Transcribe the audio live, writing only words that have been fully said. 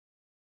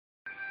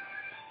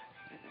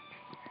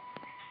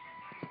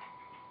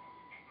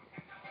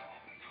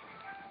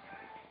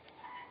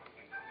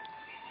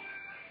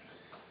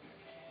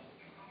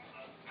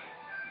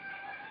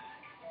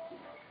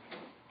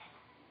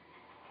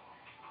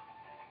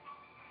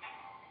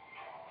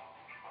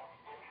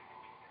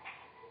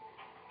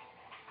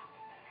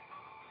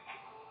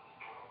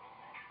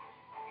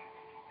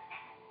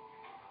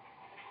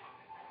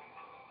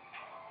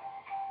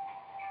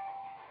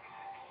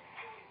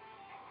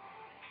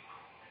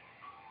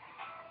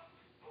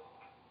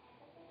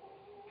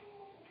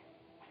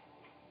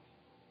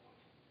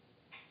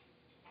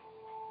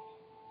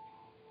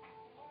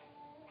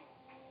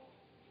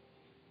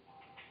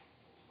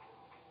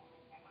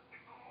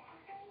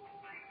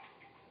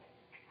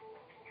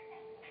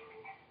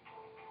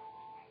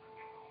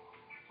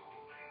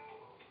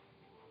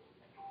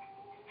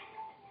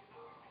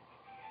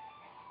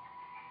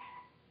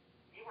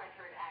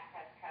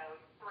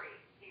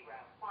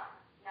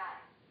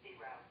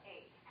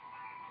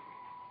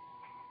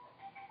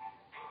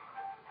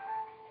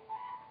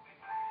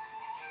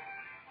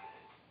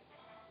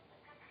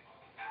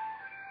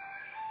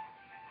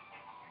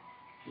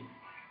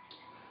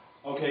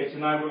Okay,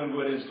 tonight we're going to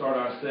go ahead and start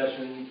our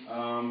session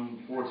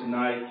for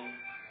tonight.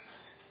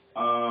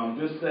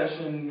 This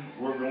session,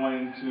 we're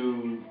going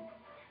to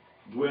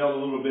dwell a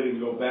little bit and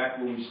go back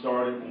where we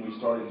started when we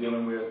started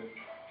dealing with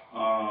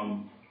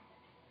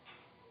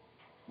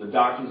the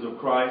doctrines of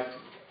Christ,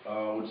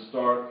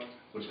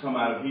 which come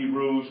out of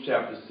Hebrews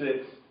chapter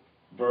 6,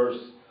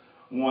 verse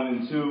 1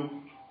 and 2.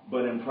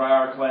 But in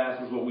prior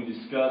classes, what we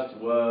discussed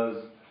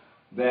was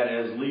that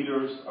as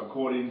leaders,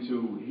 according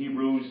to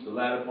Hebrews, the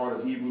latter part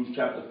of Hebrews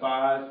chapter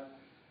 5,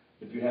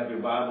 if you have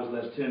your Bibles,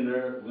 let's turn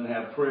there. We're going to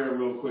have prayer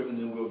real quick, and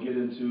then we'll get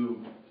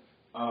into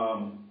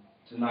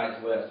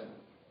tonight's lesson.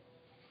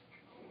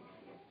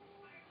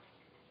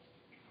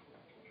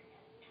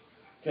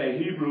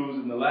 Okay, Hebrews,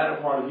 in the latter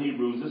part of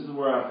Hebrews, this is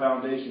where our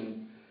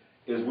foundation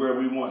is, where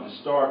we want to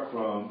start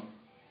from.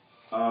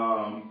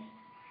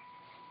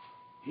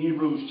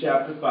 Hebrews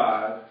chapter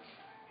 5.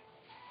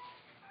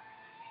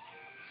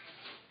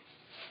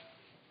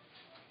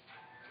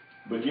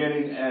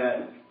 Beginning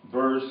at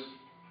verse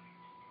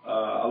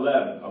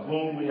 11, of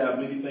whom we have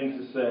many things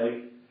to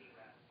say,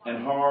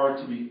 and hard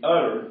to be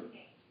uttered,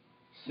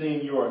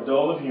 seeing you are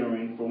dull of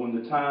hearing. For when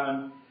the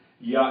time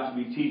ye ought to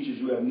be teachers,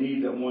 you have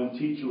need that one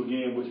teach you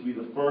again, which be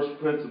the first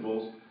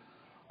principles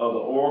of the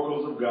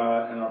oracles of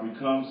God, and are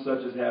become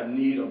such as have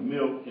need of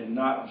milk and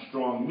not of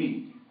strong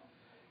meat.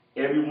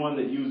 Everyone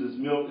that uses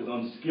milk is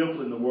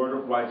unskillful in the word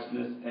of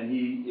righteousness, and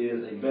he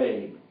is a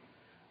babe.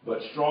 But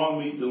strong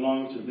meat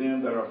belongs to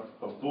them that are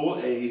of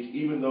full age,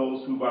 even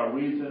those who by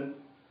reason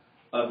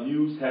of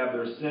use have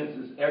their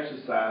senses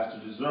exercised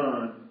to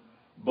discern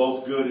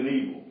both good and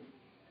evil.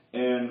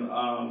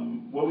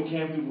 And what we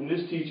came through from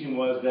this teaching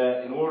was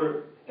that in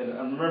order, and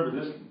remember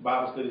this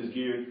Bible study is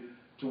geared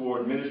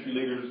toward ministry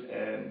leaders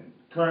and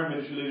current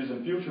ministry leaders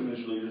and future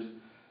ministry leaders.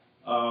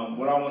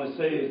 What I want to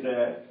say is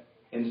that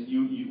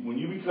when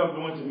you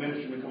go into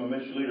ministry and become a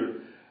ministry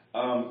leader,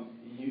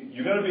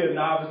 you're going to be a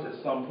novice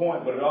at some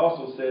point, but it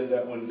also says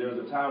that when there's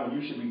a time when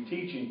you should be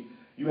teaching,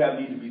 you have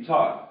need to be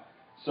taught.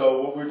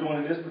 So what we're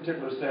doing in this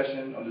particular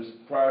session, or this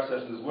prior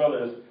session as well,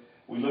 is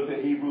we looked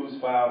at Hebrews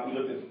 5, we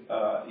looked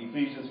at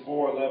Ephesians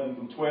 4, 11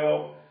 through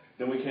 12,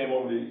 then we came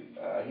over to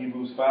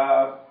Hebrews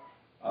 5,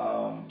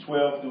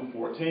 12 through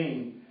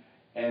 14,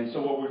 and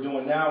so what we're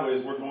doing now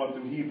is we're going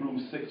through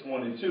Hebrews 6,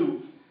 1 and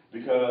 2,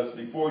 because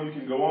before you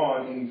can go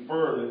on any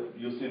further,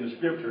 you'll see in the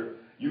scripture,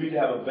 you need to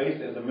have a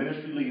base as a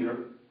ministry leader,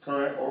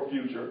 current or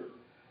future.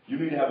 You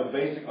need to have a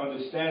basic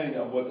understanding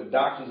of what the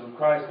doctrines of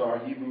Christ are,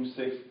 Hebrews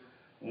 6,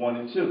 1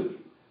 and 2.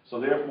 So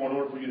therefore, in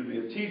order for you to be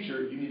a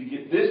teacher, you need to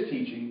get this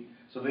teaching,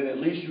 so then at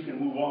least you can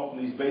move on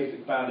from these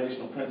basic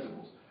foundational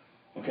principles.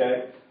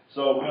 Okay?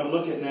 So we're going to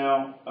look at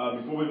now,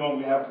 before we go on,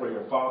 we have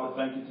prayer. Father,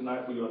 thank you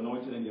tonight for your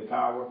anointing and your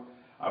power.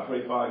 I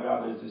pray, Father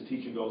God, that as this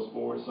teaching goes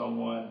forward,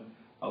 someone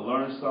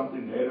learns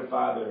something, to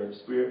edify their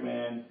spirit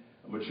man,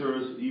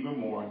 matures even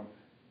more.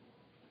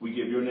 We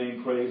give your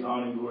name praise,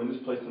 honor, and glory in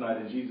this place tonight.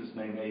 In Jesus'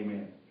 name,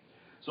 amen.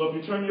 So if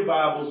you turn your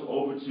Bibles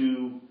over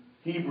to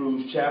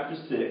Hebrews chapter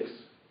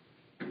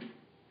 6,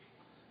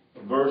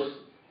 verse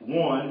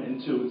 1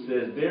 and 2, it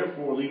says,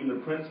 therefore, leaving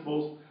the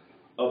principles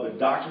of the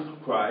doctrines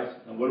of Christ,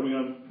 and what are we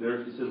going to,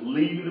 there it says,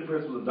 leaving the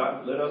principles of the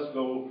doctrines, let us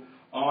go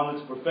on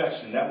to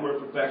perfection. That word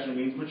perfection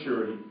means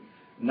maturity.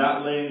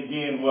 Not laying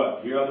again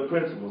what? Here are the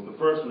principles. The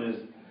first one is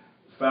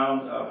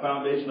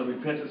foundation of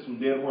repentance from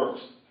dead works.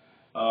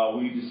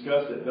 We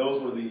discussed that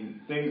those were the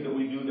things that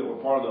we do that were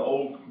part of the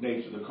old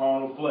nature, the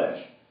carnal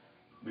flesh,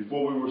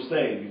 before we were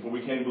saved, before we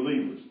became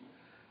believers.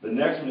 The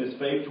next one is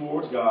faith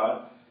towards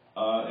God.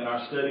 In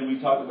our study, we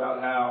talked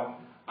about how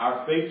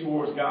our faith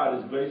towards God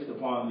is based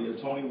upon the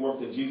atoning work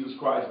that Jesus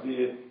Christ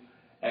did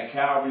at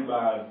Calvary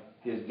by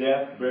his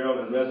death,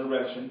 burial, and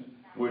resurrection.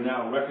 We're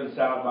now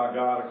reconciled by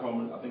God,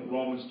 according to, I think,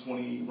 Romans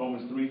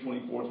 3,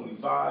 24,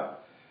 25.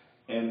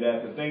 And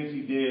that the things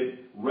he did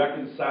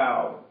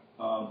reconciled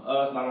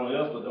us, not only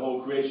us, but the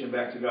whole creation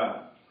back to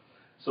God.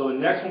 So the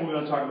next one we're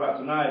going to talk about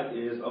tonight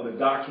is of the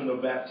doctrine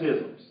of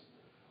baptisms.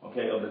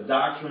 Okay, of the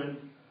doctrine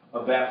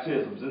of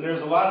baptisms. And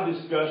there's a lot of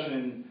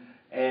discussion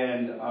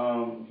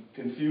and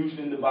confusion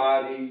in the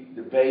body,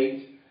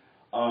 debate,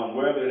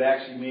 whether it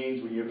actually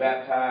means when you're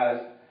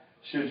baptized,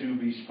 should you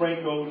be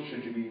sprinkled,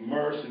 should you be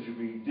immersed, should you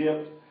be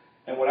dipped.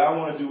 And what I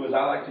want to do is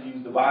I like to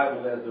use the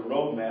Bible as the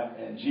roadmap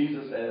and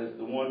Jesus as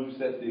the one who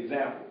sets the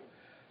example.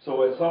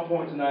 So at some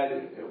point tonight,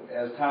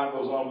 as time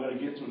goes on, we're going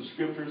to get to the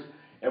scriptures,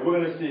 and we're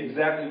going to see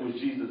exactly was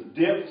Jesus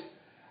dipped,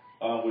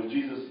 was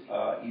Jesus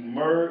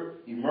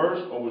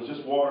immersed, or was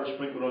just water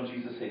sprinkled on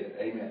Jesus' head.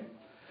 Amen.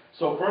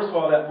 So first of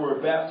all, that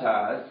word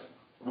baptized,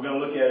 we're going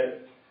to look at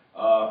it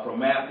from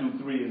Matthew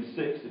 3 and 6.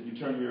 If you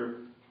turn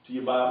to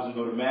your Bibles and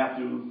go to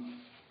Matthew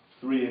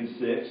 3 and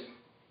 6.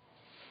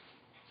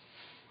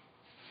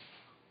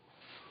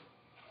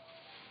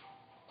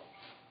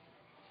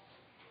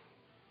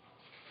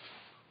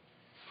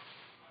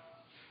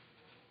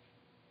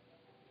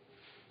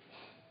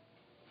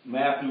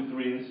 Matthew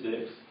 3 and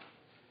 6.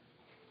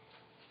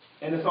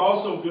 And it's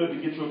also good to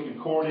get you a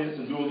concordance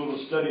and do a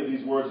little study of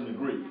these words in the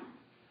Greek.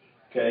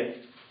 Okay?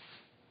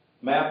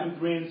 Matthew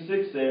 3 and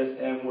 6 says,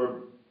 and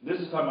were this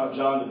is talking about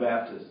John the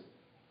Baptist.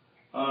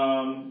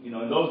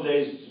 In those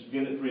days,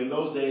 beginning at 3, in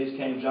those days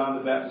came John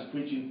the Baptist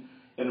preaching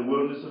in the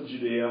wilderness of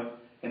Judea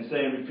and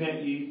saying,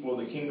 Repent ye, for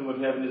the kingdom of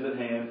heaven is at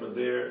hand. For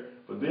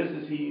this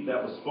is he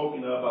that was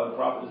spoken of by the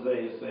prophet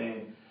Isaiah,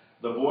 saying,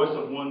 The voice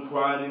of one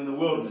crying in the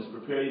wilderness,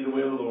 Prepare ye the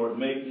way of the Lord,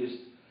 make his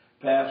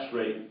path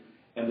straight.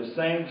 And the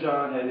same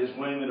John had his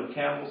raiment of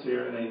camel's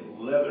hair and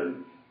a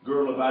leathern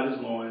girdle about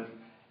his loins,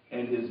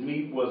 and his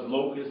meat was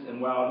locusts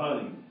and wild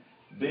honey.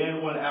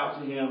 Then went out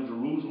to him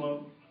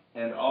Jerusalem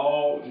and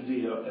all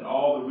Judea and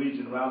all the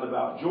region round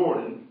about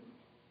Jordan,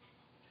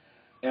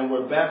 and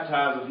were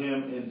baptized of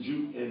him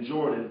in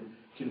Jordan,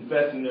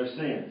 confessing their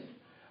sins.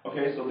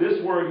 Okay, so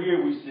this word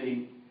here we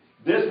see,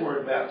 this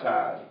word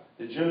baptized,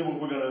 is generally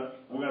what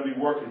we're gonna be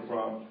working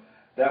from.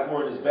 That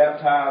word is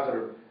baptized,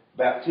 or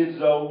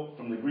baptizo,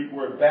 from the Greek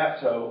word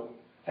bapto,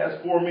 has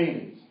 4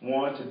 meanings.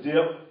 1, to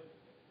dip,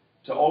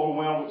 to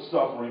overwhelm with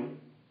suffering,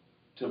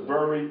 to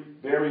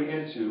bury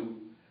into,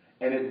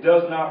 and it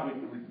does not,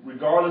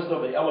 regardless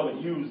of the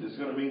element used, it's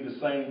going to mean the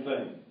same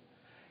thing.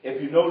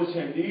 If you notice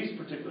here in these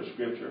particular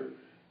scripture,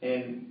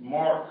 in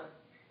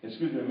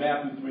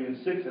Matthew 3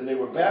 and 6, and they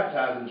were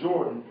baptized in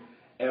Jordan,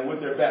 and with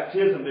their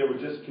baptism they were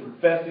just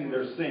confessing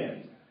their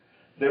sins.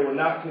 They were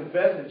not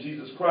confessing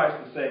Jesus Christ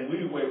the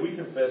same way we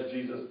confess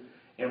Jesus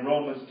in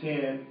Romans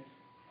 10,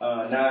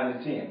 9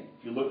 and 10.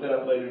 If you look that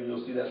up later,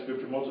 you'll see that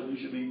scripture. Most of you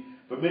should be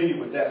familiar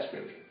with that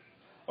scripture.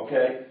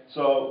 Okay,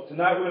 so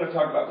tonight we're going to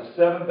talk about the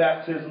 7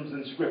 baptisms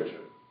in Scripture.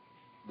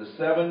 The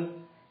 7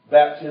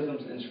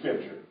 baptisms in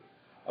Scripture.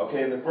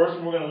 Okay, and the first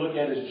one we're going to look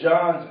at is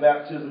John's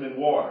baptism in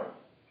water.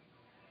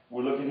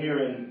 We're looking here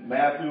in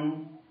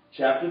Matthew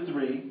chapter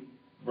 3,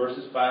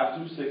 verses 5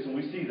 through 6, and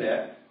we see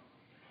that.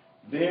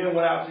 Then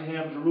went out to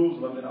him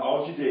Jerusalem and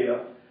all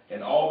Judea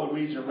and all the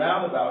region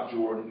round about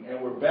Jordan,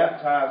 and were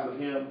baptized of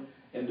him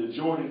in the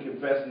Jordan,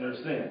 confessing their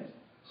sins.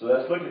 So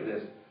let's look at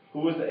this.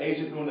 Who is the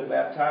agent doing the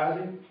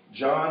baptizing?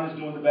 John is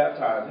doing the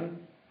baptizing.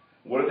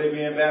 What are they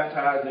being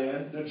baptized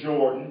in? The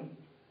Jordan,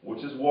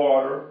 which is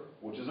water,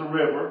 which is a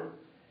river.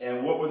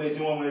 And what were they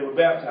doing when they were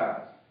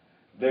baptized?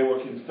 They were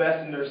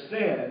confessing their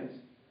sins,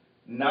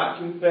 not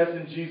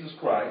confessing Jesus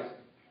Christ,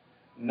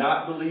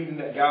 not believing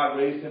that God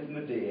raised him from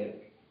the dead.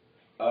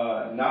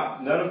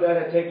 None of that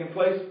had taken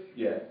place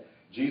yet.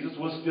 Jesus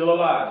was still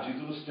alive.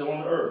 Jesus was still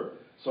on the earth.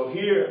 So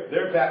here,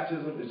 their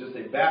baptism is just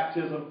a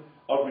baptism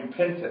of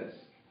repentance.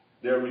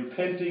 They're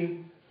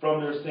repenting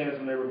from their sins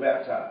when they were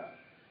baptized.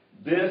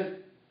 This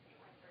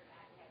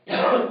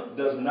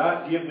does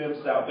not give them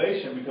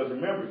salvation, because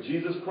remember,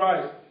 Jesus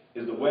Christ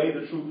is the way,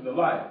 the truth, and the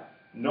life.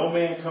 No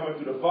man cometh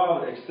to the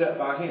Father except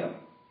by him.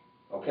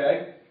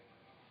 Okay?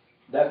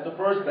 That's the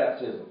first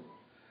baptism.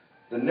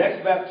 The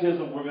next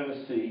baptism we're going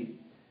to see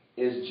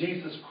is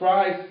Jesus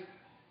Christ's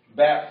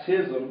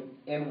baptism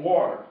in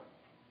water.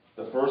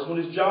 The first one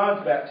is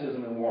John's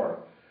baptism in water,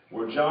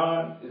 where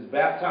John is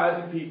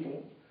baptizing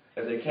people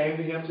as they came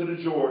to him to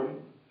the Jordan.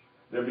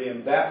 They're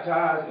being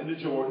baptized in the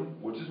Jordan,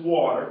 which is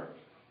water,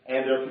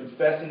 and they're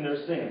confessing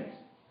their sins.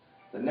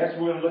 The next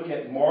we're going to look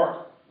at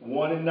Mark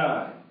 1 and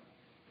 9.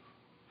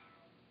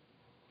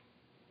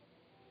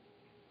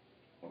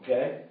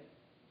 Okay?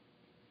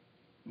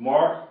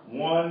 Mark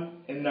 1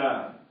 and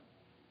 9.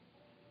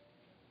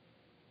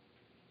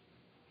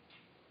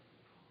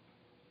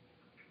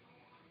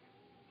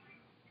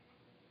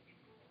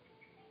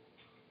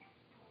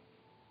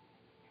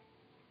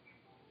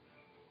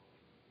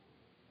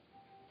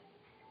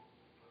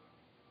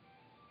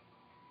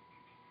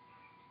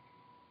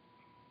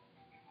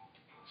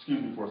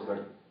 Excuse me for a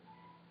second.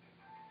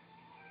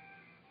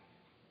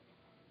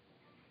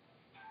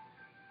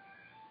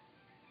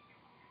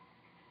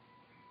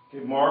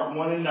 Okay, Mark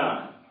 1 and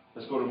 9.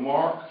 Let's go to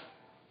Mark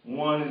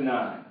 1 and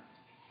 9.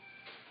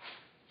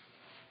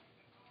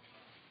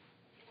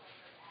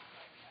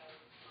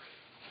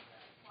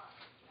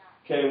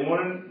 Okay,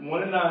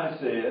 1 and 9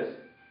 says,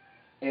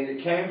 And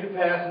it came to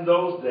pass in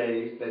those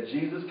days that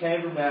Jesus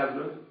came from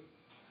Nazareth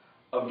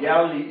of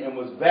Galilee and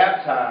was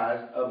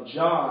baptized of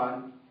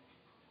John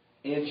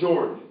in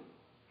Jordan.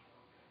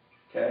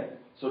 Okay,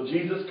 so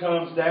Jesus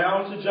comes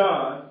down to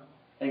John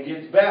and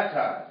gets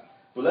baptized.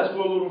 But let's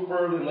go a little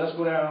further and let's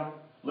go down.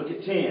 Look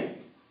at 10.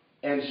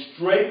 And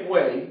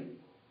straightway,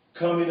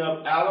 coming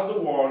up out of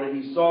the water,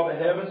 he saw the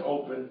heavens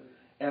open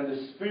and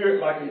the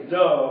Spirit like a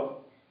dove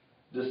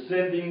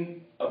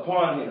descending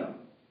upon him.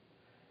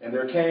 And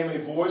there came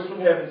a voice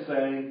from heaven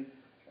saying,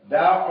 Thou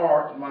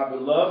art my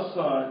beloved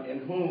Son, in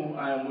whom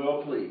I am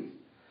well pleased.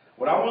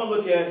 What I want to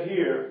look at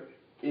here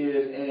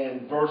is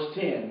in verse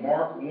 10,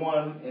 Mark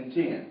 1 and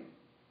 10.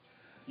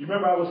 You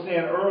remember I was saying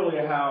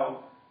earlier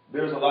how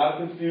there's a lot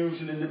of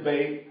confusion and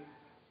debate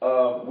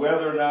of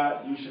whether or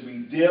not you should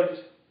be dipped,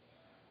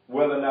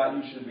 whether or not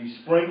you should be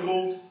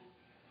sprinkled,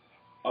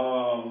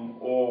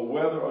 or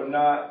whether or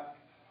not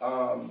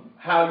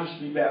how you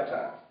should be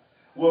baptized.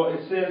 Well,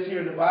 it says here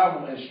in the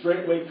Bible, and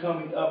straightway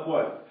coming up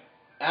what?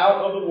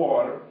 Out of the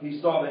water,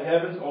 he saw the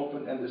heavens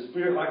open and the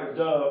Spirit like a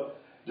dove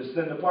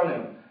descend upon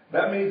him.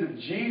 That means that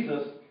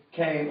Jesus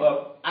came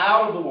up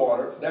out of the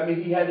water, that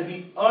means he had to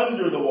be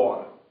under the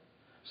water.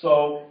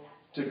 So,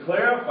 to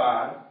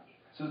clarify,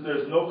 since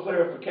there's no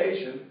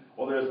clarification,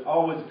 or there's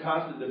always a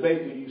constant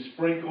debate when you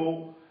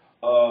sprinkle,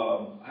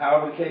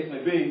 however the case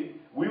may be,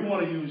 we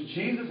want to use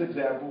Jesus'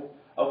 example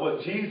of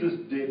what Jesus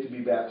did to be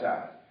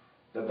baptized.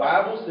 The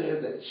Bible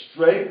says that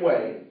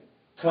straightway,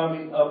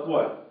 coming up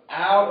what?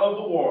 Out of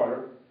the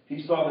water,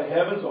 he saw the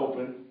heavens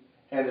open,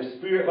 and the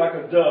Spirit like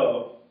a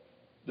dove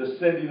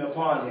descending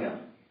upon him.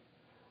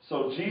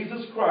 So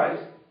Jesus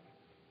Christ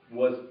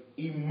was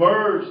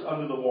immersed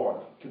under the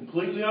water,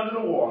 completely under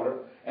the water,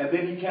 and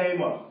then he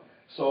came up.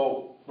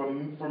 So for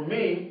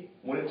me,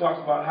 when it talks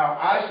about how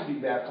I should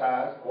be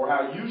baptized, or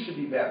how you should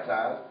be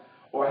baptized,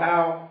 or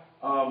how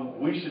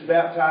we should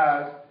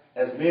baptize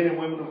as men and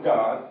women of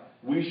God,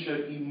 we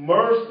should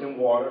immerse in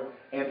water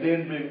and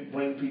then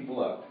bring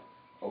people up.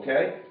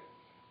 Okay?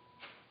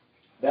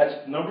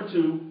 That's number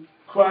 2,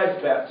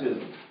 Christ's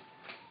baptism.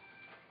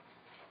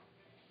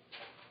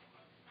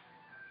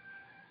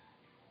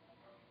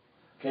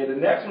 Okay, the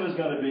next one is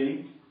going to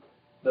be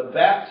the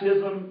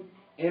baptism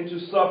into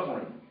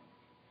suffering.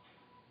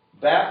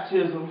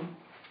 Baptism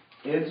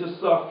into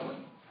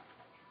suffering.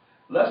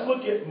 Let's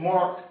look at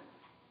Mark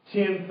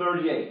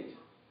 10:38.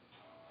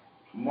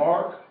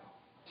 Mark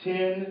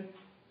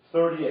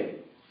 10:38.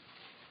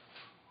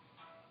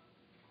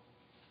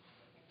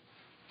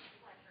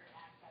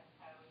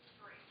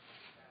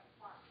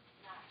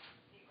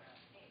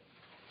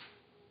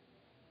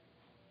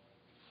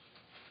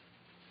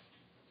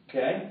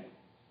 Okay,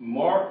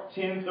 Mark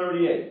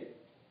 10:38.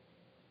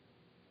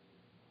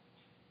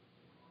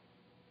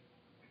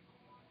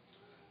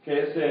 Okay,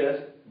 it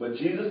says, "But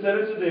Jesus said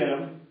unto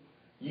them,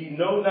 Ye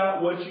know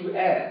not what you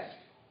ask.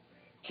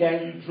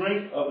 Can you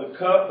drink of the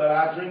cup that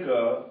I drink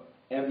of,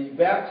 and be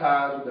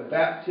baptized with the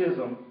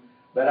baptism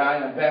that I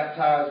am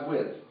baptized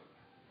with?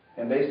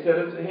 And they said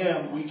unto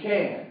him, We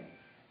can.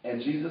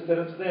 And Jesus said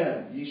unto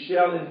them, Ye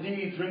shall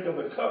indeed drink of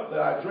the cup that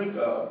I drink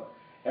of,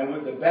 and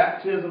with the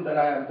baptism that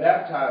I am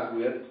baptized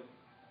with,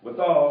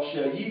 withal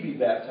shall ye be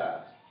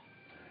baptized."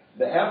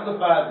 The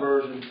Amplified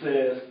Version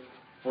says,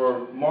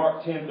 for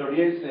Mark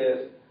 10:38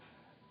 says,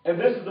 and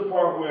this is the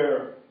part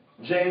where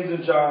James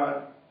and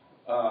John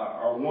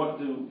are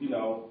wanting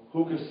to,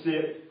 who can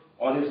sit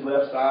on his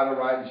left side or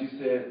right. And she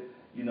said,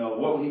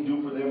 what would he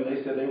do for them? And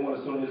they said they want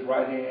to sit on his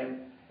right hand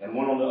and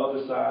one on the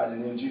other side.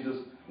 And then Jesus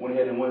went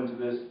ahead and went into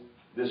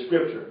this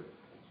scripture.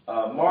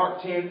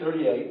 Mark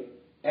 10:38,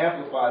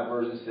 Amplified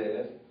Version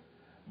says,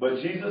 "But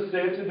Jesus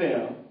said to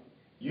them,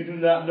 You do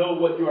not know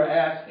what you are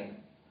asking.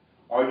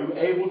 Are you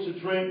able to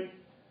drink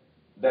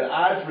that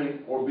I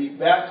drink, or be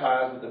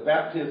baptized with the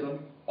baptism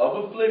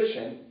of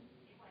affliction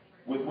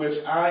with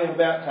which I am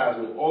baptized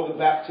with, or the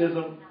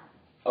baptism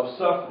of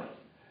suffering?"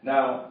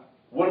 Now,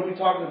 what are we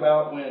talking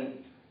about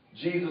when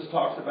Jesus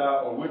talks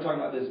about, or we're talking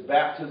about this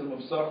baptism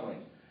of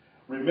suffering?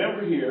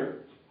 Remember here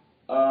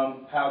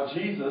how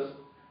Jesus,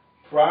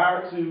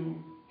 prior to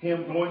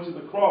him going to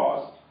the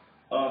cross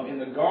in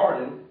the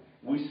garden,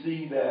 we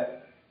see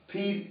that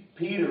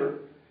Peter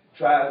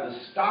tries to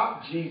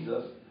stop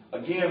Jesus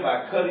again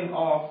by cutting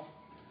off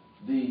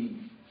the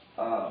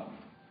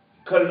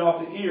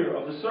ear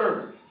of the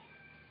servant.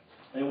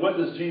 And what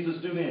does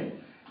Jesus do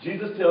then?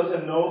 Jesus tells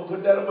him, "No,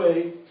 put that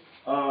away.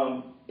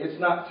 It's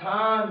not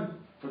time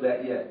for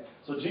that yet."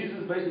 So Jesus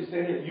is basically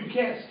saying here, you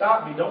can't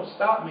stop me. Don't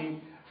stop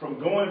me from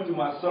going through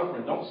my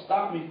suffering. Don't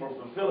stop me from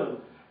fulfilling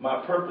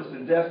my purpose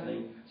and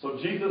destiny. So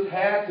Jesus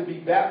had to be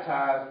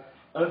baptized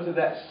unto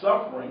that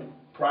suffering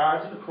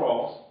prior to the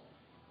cross,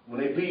 when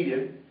they beat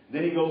him.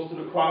 Then he goes to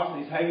the cross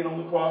and he's hanging on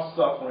the cross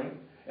suffering,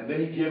 and then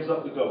he gives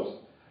up the ghost.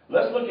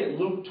 Let's look at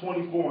Luke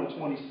 24 and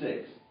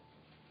 26.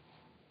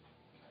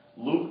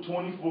 Luke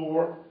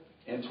 24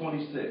 and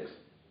 26.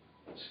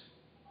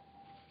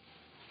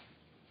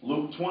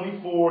 Luke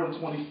 24 and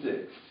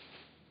 26.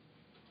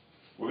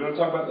 We're going to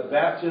talk about the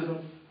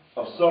baptism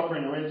of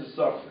suffering or into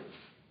suffering.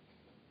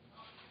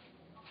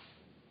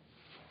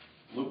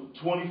 Luke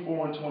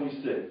 24 and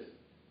 26.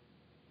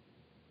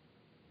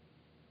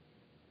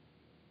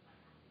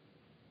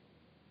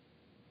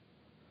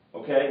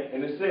 Okay,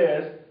 and it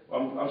says,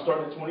 I'm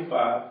starting at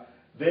 25.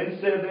 "Then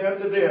said they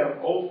unto them,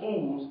 O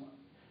fools,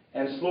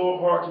 and slow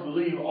of heart to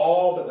believe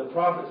all that the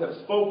prophets have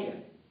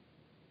spoken.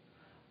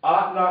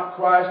 Ought not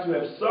Christ to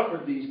have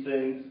suffered these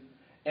things,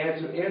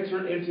 and to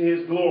enter into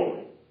his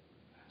glory?"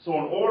 So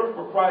in order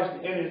for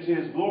Christ to enter into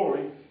his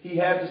glory, he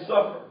had to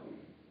suffer.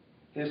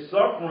 His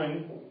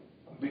suffering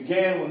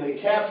began when they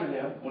captured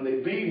him, when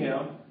they beat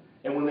him,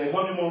 and when they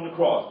hung him on the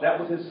cross. That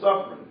was his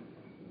suffering.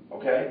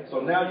 Okay, so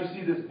now you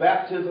see this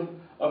baptism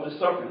of the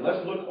suffering.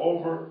 Let's look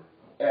over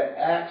at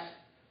Acts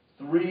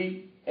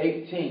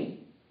 3:18.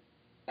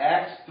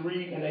 Acts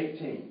 3 and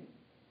 18.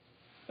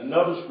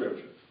 Another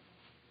scripture.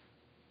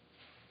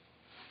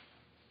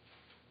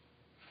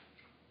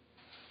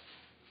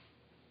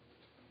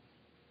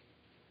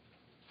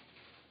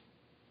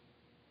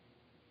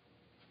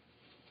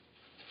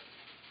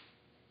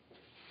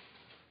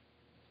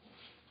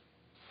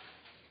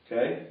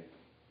 Okay.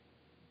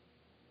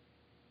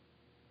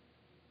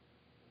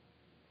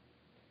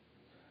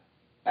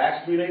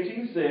 Acts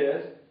 3:18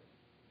 says,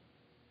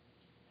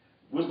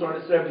 we'll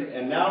start at 17.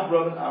 And now,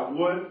 brethren, I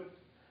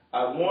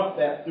want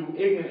that through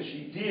ignorance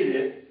ye did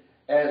it,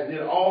 as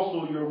did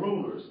also your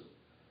rulers.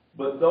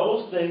 But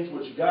those things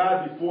which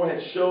God before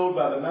had showed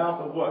by the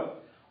mouth of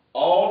what?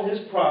 All his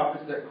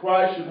prophets, that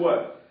Christ should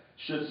what?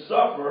 Should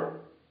suffer,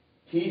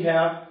 he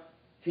hath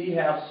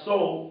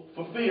so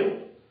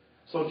fulfilled.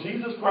 So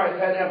Jesus Christ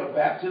had to have a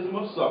baptism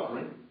of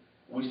suffering.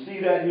 We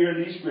see that here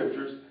in these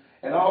scriptures.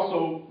 And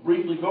also,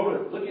 briefly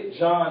look at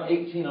John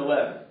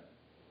 18:11.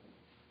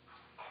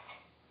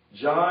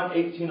 John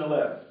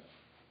 18:11.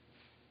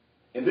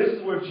 And this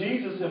is where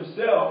Jesus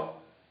himself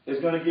is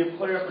going to give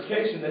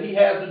clarification that he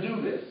has to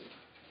do this.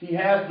 He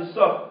has to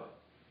suffer.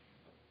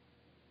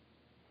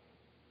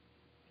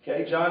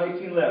 Okay, John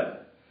 18:11.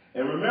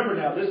 And remember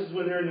now, this is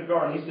when they're in the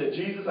garden. He said,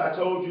 Jesus, I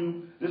told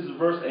you, this is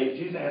verse 8.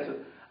 Jesus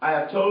answered, I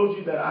have told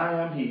you that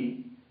I am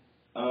he.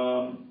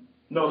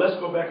 No, let's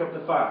go back up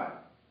to 5.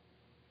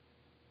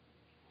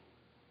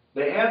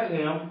 They answered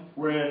him,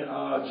 we're in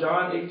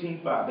John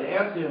 18:5. They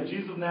answered him,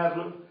 Jesus of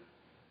Nazareth.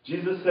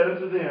 Jesus said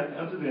unto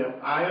them,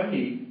 I am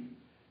he.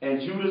 And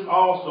Judas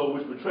also,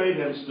 which betrayed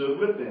him, stood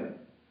with them.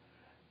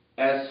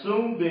 As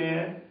soon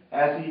then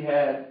as he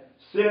had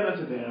said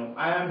unto them,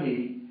 I am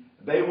he,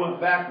 they went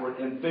backward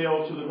and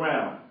fell to the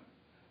ground.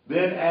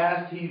 Then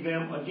asked he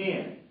them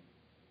again,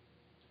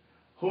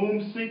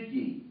 Whom seek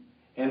ye?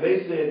 And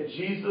they said,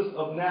 Jesus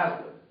of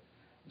Nazareth.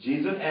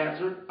 Jesus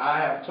answered, I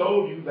have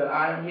told you that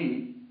I am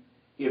he.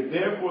 If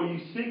therefore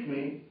ye seek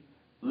me,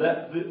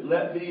 let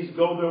these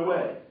go their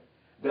way,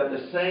 that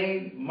the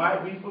saying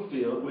might be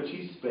fulfilled, which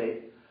he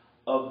spake,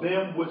 of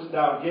them which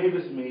thou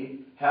gavest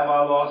me have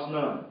I lost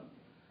none.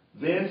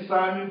 Then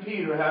Simon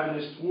Peter,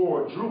 having his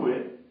sword, drew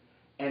it,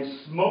 and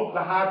smote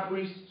the high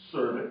priest's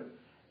servant,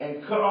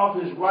 and cut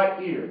off his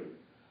right ear.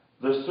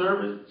 The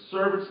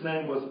servant's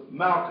name was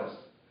Malchus.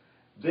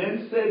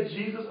 Then said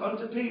Jesus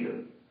unto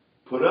Peter,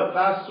 Put up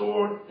thy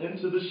sword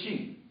into the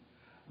sheath.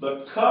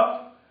 The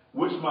cup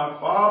which my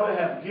Father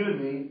hath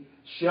given me,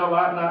 shall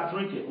I not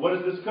drink it? What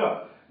is this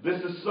cup? This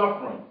is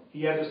suffering.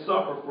 He had to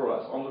suffer for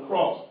us on the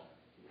cross.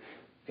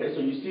 Okay,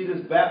 so you see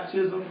this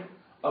baptism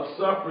of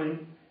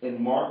suffering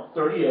in Mark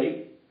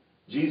 38.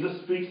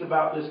 Jesus speaks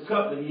about this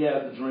cup that he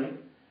has to drink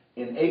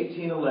in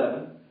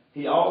 18:11.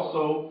 He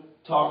also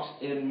talks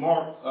in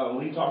Mark,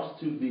 when he talks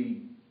to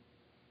the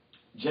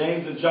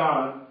James and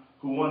John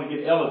who want to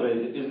get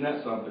elevated. Isn't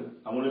that something?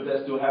 I wonder if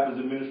that still happens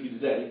in ministry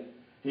today.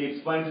 He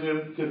explains to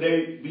them, could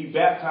they be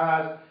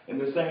baptized in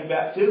the same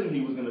baptism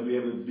he was going to be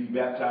able to be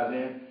baptized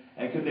in?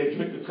 And could they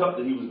drink the cup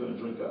that he was going to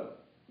drink of?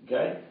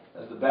 Okay?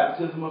 That's the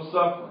baptism of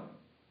suffering.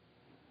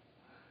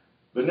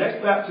 The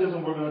next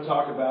baptism we're going to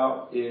talk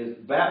about is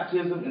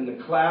baptism in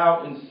the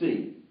cloud and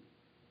sea.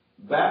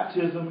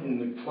 Baptism in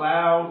the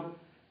cloud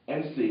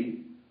and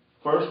sea.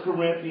 1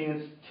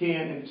 Corinthians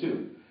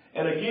 10:2.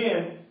 And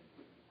again,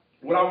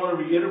 what I want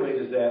to reiterate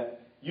is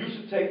that you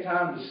should take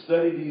time to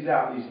study these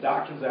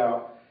doctrines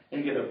out,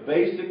 and get a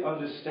basic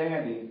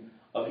understanding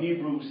of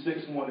Hebrews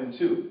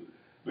 6:1-2.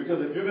 Because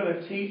if you're going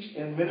to teach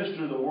and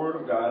minister the Word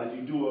of God, if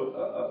you do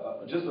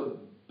just a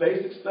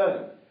basic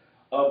study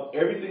of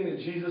everything that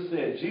Jesus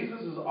said, Jesus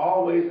is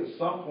always at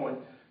some point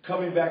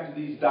coming back to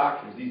these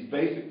doctrines, these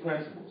basic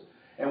principles.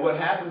 And what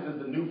happens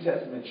is the New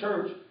Testament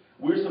church,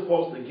 we're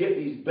supposed to get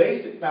these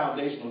basic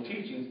foundational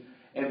teachings,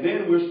 and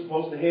then we're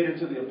supposed to head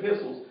into the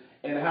epistles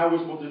and how we're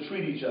supposed to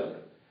treat each other,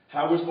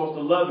 how we're supposed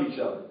to love each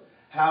other,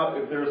 how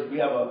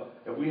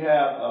if we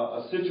have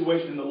a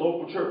situation in the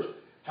local church,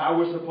 how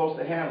we're supposed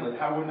to handle it,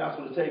 how we're not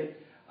supposed to take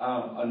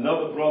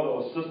another brother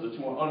or sister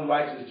to an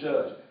unrighteous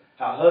judge,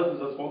 how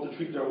husbands are supposed to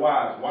treat their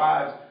wives,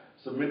 wives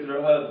submit to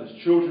their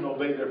husbands, children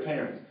obey their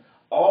parents.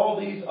 All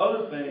these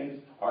other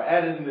things are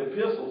added in the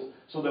epistles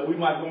so that we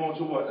might go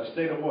into what? A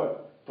state of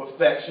what?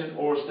 Perfection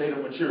or a state of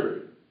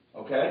maturity.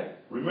 Okay?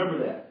 Remember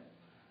that.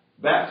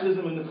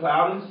 Baptism in the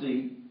cloud and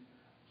sea,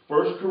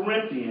 1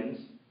 Corinthians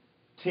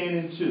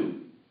 10:2.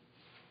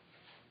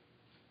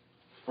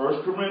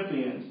 1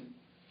 Corinthians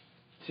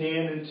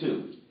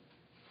 10:2.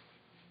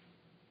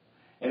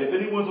 And if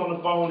anyone's on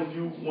the phone, if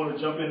you want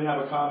to jump in and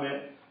have a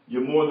comment,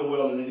 you're more than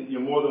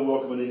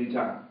welcome at any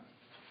time.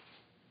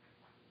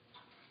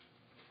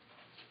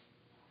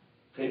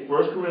 Okay,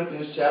 1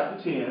 Corinthians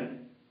chapter 10,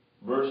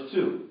 verse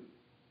 2.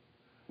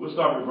 We'll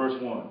start with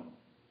verse 1.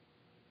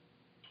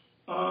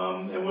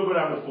 And we'll go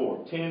down to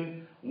 4.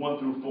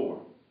 10:1-4.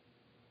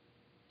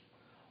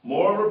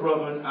 Moreover,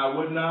 brethren, I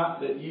would not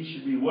that ye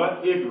should be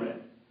what?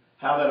 Ignorant,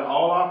 how that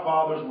all our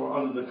fathers were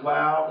under the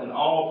cloud, and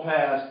all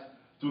passed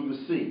through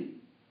the sea,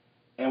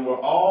 and were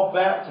all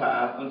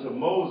baptized unto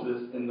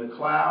Moses in the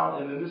cloud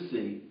and in the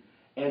sea,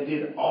 and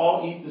did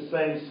all eat the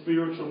same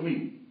spiritual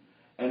meat,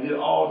 and did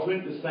all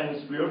drink the same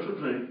spiritual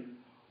drink,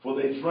 for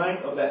they drank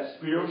of that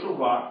spiritual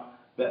rock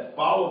that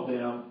followed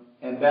them,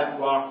 and that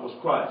rock was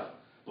Christ.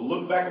 But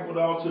look back at it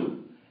all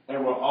too.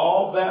 And were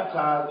all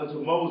baptized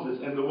unto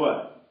Moses in the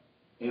what?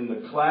 In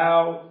the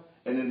cloud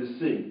and in the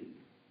sea.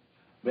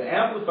 The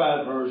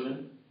Amplified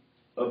version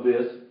of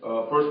this,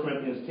 1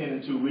 Corinthians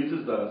 10:2, reads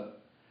as thus: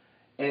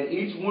 And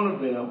each one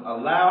of them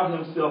allowed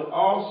himself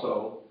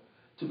also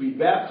to be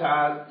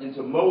baptized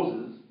into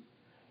Moses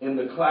in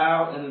the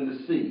cloud and in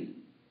the sea.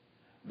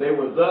 They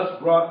were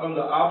thus brought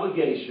under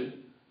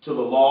obligation to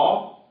the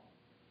law,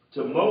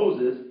 to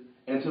Moses,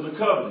 and to the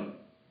covenant,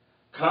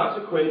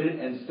 consecrated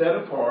and set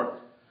apart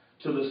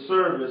to the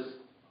service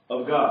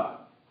of God.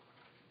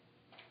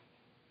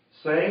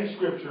 Same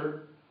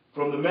scripture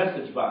from the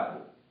Message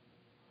Bible.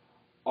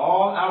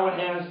 All our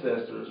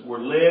ancestors were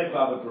led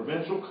by the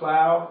providential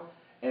cloud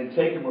and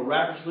taken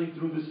miraculously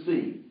through the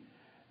sea.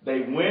 They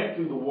went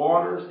through the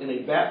waters in a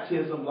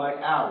baptism like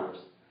ours,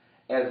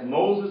 as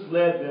Moses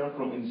led them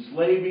from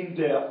enslaving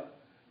death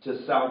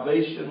to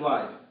salvation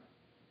life.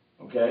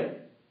 Okay?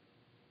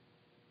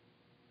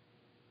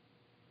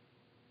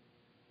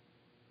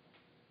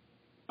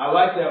 I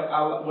like that.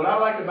 What I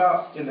like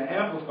about in the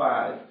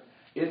Amplified,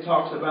 it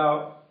talks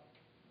about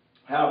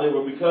how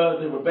because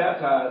they were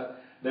baptized,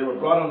 they were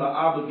brought under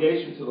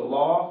obligation to the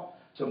law,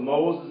 to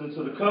Moses, and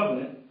to the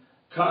covenant,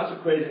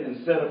 consecrated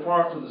and set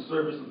apart to the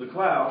service of the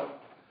cloud.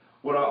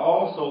 What I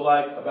also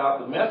like about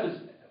the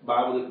Message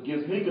Bible that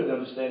gives me good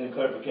understanding and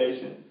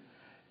clarification,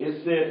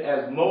 it said,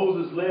 as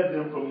Moses led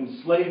them from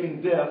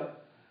enslaving death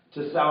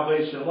to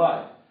salvation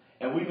life.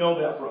 And we know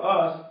that for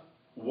us,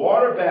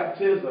 water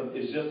baptism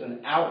is just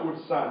an outward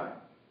sign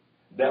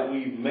that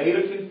we've made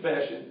a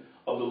confession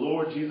of the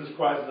Lord Jesus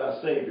Christ as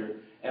our Savior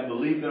and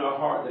believed in our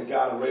heart that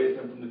God raised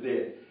him from the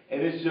dead.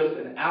 And it's just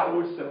an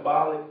outward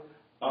symbolic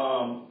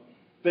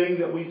thing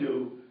that we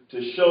do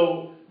to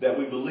show that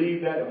we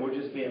believe that, and we're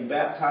just being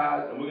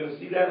baptized. And we're going to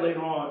see that later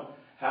on,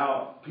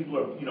 how people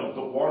are,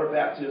 the water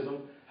baptism,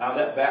 how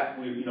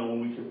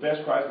when we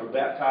confess Christ, we're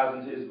baptized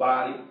into his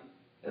body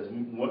as a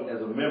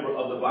member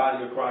of the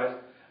body of Christ.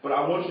 But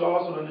I want you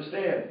also to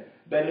understand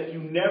that if you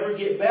never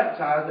get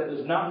baptized, that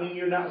does not mean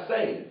you're not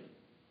saved.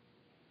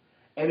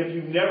 And if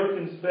you never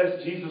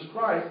confess Jesus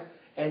Christ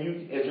and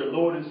you as your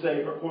Lord and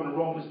Savior, according to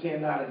Romans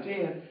 10:9 and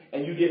 10,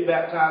 and you get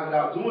baptized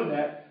without doing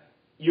that,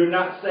 you're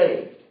not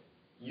saved.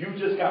 You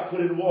just got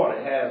put in water.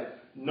 It has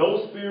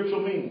no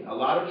spiritual meaning. A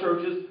lot of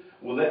churches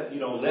will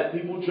let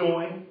people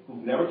join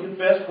who've never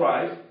confessed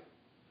Christ,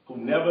 who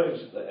never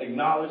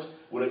acknowledged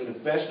with a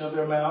confession of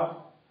their mouth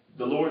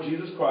the Lord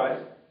Jesus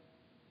Christ,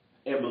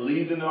 and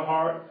believed in their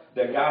heart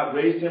that God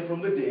raised him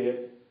from the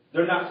dead.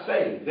 They're not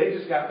saved. They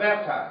just got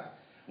baptized.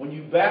 When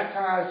you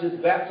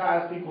just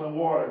baptize people in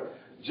water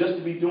just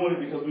to be doing it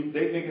because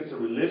they think it's a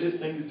religious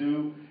thing to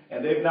do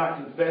and they've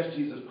not confessed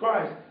Jesus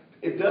Christ,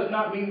 it does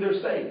not mean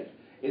they're saved.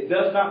 It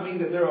does not mean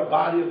that they're a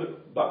part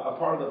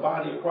of the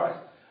body of Christ.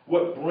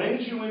 What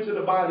brings you into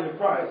the body of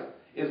Christ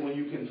is when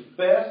you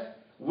confess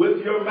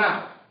with your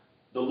mouth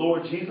the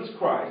Lord Jesus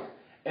Christ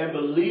and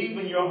believe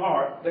in your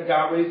heart that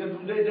God raised him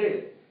from the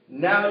dead.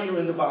 Now you're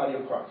in the body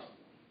of Christ.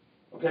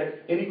 Okay?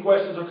 Any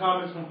questions or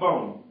comments from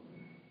phone?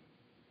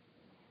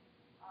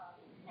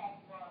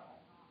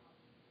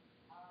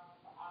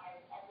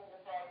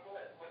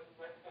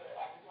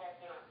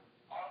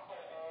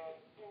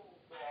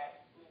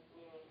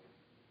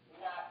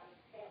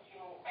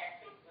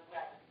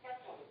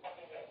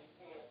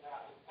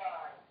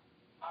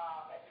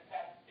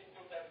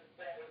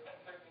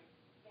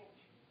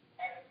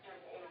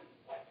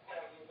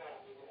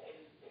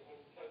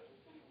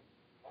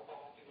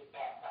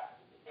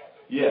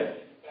 Yes.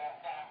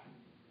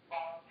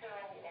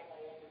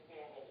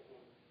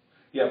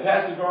 Yeah,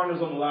 Pastor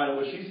Garner's on the line, and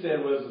what she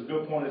said was a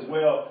good point as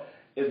well,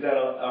 is that,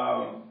 a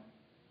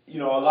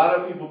lot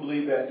of people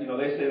believe that,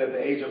 they say that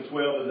the age of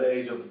 12 is the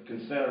age of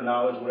consent or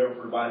knowledge, whatever,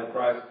 for the body of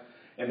Christ,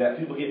 and that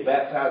people get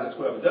baptized at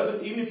 12. It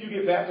doesn't, even if you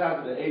get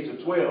baptized at the age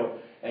of 12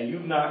 and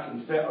you've not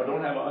confessed or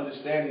don't have an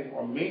understanding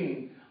or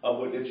meaning of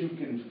that you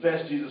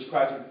confess Jesus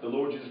Christ, the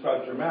Lord Jesus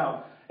Christ with your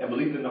mouth, and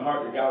believe in the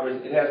heart that God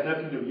raised, it has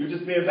nothing to do. You're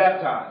just being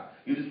baptized.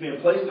 You're just being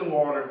placed in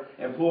water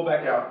and pulled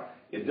back out.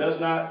 It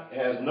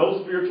has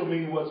no spiritual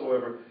meaning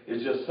whatsoever.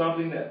 It's just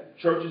something that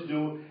churches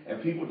do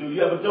and people do.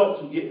 You have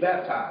adults who get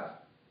baptized,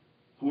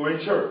 who are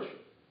in church,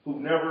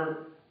 who've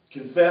never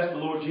confessed the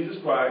Lord Jesus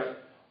Christ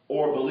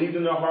or believed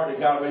in their heart that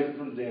God raised him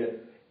from the dead.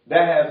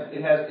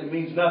 It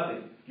means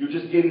nothing. You're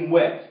just getting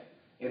wet.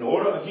 In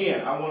order,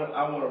 again, I want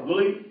to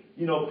really,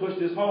 push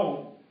this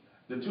home.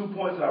 The 2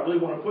 points that I really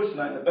want to push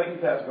tonight, and thank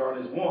you, Pastor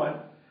Gardner, is one,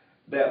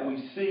 that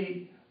we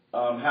see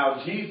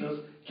how Jesus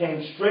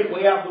came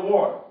straightway out of the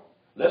water.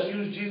 Let's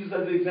use Jesus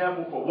as the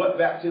example for what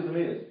baptism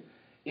is.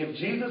 If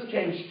Jesus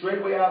came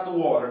straightway out of the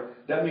water,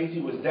 that means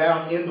he was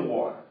down in the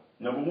water.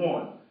 Number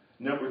one.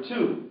 Number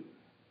two,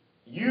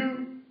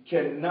 you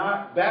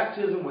cannot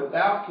baptism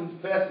without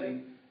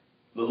confessing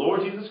the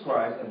Lord Jesus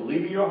Christ and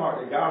believing in your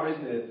heart that God raised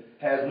him from the dead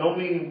has no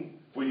meaning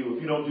for you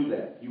if you don't do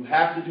that. You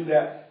have to do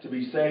that to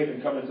be saved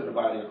and come into the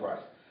body of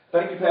Christ.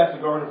 Thank you, Pastor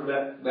Gardner,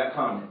 for that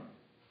comment.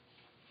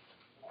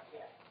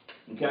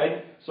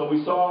 Okay? So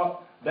we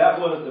saw that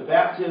was the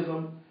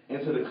baptism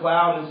into the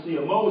cloud and sea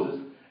of Moses.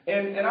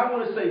 And I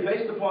want to say,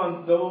 based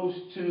upon those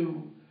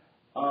two,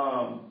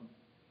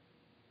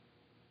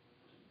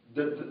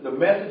 the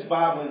Message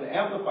Bible and the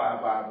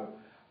Amplified Bible,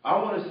 I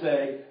want to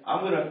say,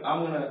 I'm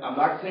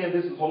not saying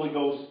this is Holy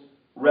Ghost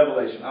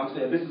revelation. I'm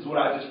saying this is what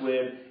I just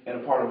read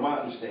and a part of my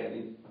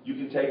understanding. You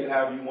can take it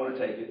however you want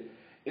to take it.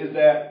 Is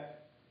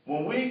that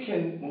when we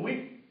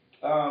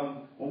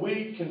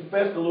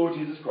confess the Lord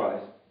Jesus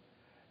Christ,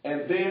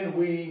 and then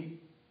we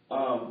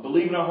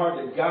believe in our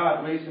heart that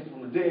God raised him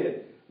from the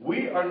dead,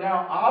 we are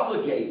now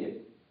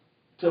obligated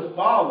to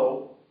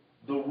follow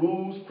the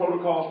rules,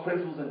 protocols,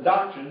 principles, and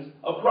doctrines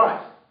of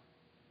Christ.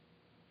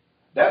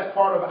 That's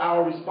part of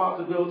our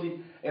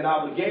responsibility and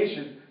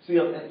obligation. See,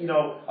 you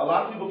know, a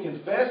lot of people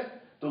confess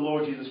the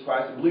Lord Jesus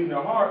Christ and believe in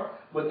their heart,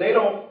 but they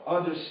don't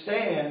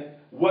understand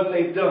what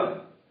they've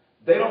done.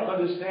 They don't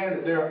understand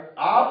that they're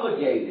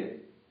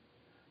obligated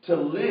to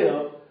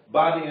live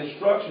by the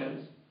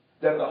instructions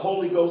that the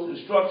Holy Ghost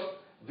instructs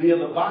via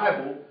the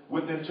Bible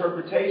with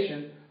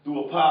interpretation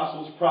through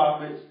apostles,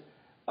 prophets,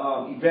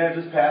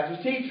 evangelists,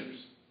 pastors, teachers.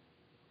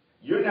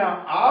 You're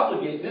now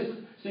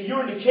obligated.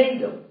 You're in the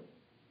kingdom.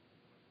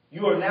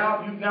 You've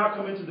now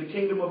come into the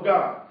kingdom of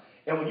God.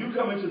 And when you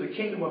come into the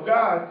kingdom of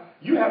God,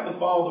 you have to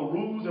follow the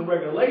rules and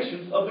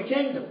regulations of the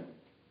kingdom.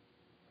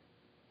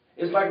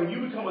 It's like when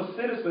you become a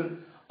citizen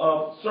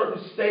of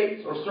certain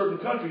states or certain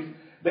countries,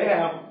 they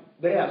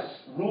have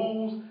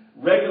rules,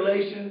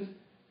 regulations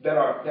that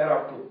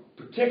are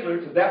particular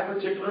to that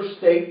particular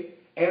state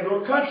and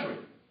or country.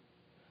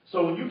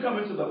 So when you come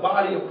into the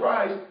body of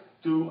Christ,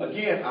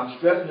 again, I'm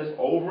stressing this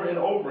over and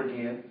over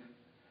again,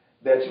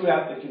 that you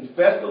have to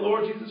confess the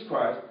Lord Jesus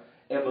Christ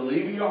and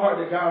believe in your heart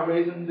that God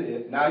raised him from the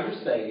dead. Now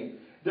you're saved.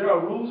 There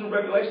are rules and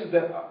regulations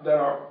that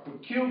are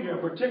peculiar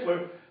and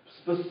particular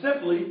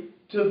specifically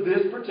to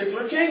this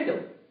particular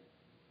kingdom.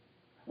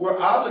 We're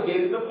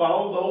obligated to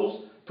follow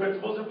those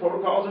principles and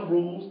protocols and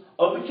rules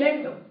of the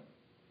kingdom.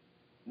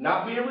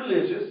 Not being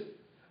religious,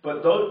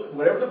 but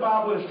whatever the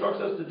Bible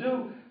instructs us to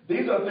do,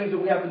 these are the things that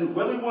we have to do,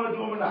 whether we want to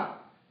do them or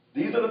not.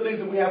 These are the things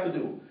that we have to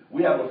do.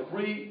 We are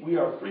free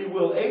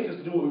will agents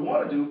to do what we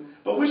want to do,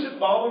 but we should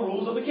follow the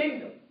rules of the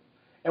kingdom.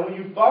 And when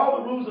you follow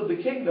the rules of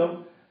the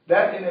kingdom,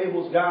 that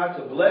enables God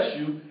to bless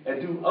you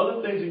and do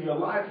other things in your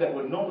life that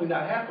would normally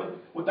not happen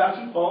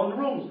without you following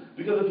the rules.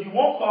 Because if you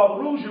won't follow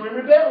the rules, you're in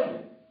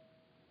rebellion.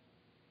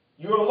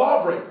 You're a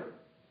lawbreaker.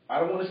 I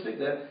don't want to stick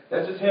that.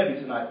 That's just heavy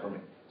tonight for me.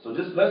 So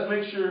let's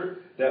make sure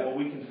that when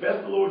we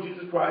confess the Lord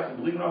Jesus Christ and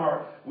believe in our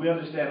heart, we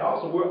understand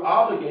also we're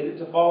obligated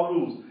to follow the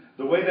rules.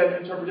 The way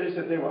that interpretation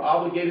said they were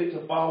obligated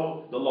to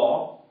follow the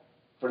law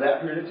for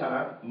that period of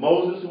time,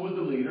 Moses, who was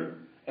the leader,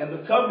 and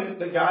the covenant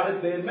that God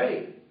had then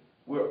made.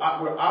 We're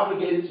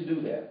obligated to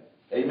do that.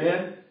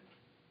 Amen?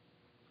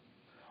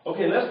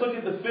 Okay, let's look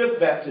at the fifth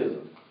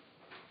baptism.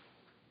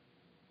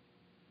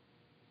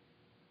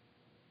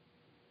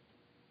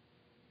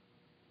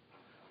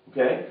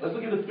 Okay, let's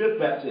look at the fifth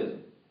baptism.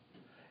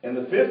 And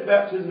the fifth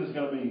baptism is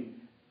going to be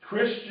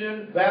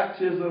Christian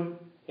baptism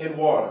in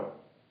water.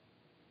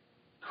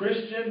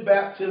 Christian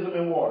baptism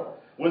in water.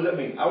 What does that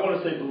mean? I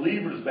want to say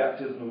believers'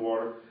 baptism in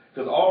water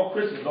because all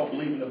Christians don't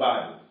believe in the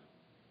Bible.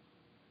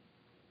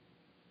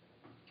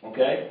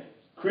 Okay?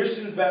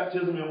 Christian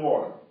baptism in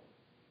water.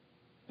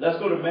 Let's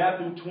go to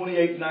Matthew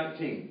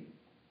 28:19.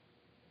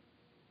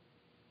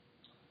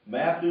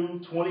 Matthew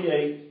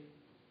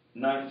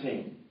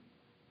 28:19.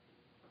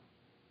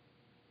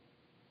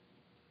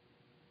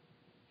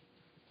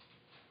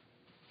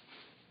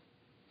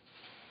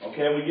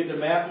 Okay, we get to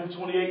Matthew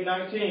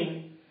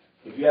 28:19.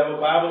 If you have a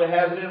Bible that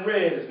has it in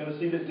red, it's going to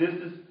see that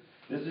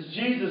this is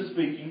Jesus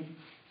speaking.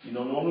 You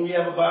know, normally we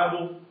have a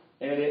Bible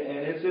and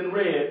it's in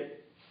red.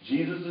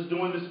 Jesus is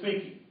doing the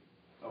speaking.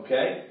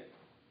 Okay?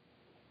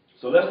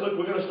 So let's look.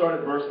 We're going to start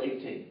at verse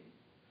 18.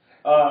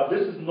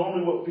 This is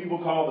normally what people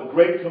call the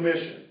Great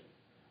Commission.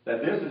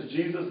 That this is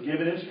Jesus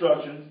giving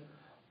instructions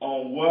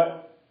on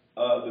what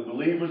the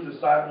believers,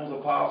 disciples,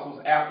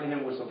 apostles after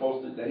him were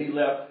supposed to, that he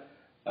left,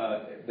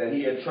 that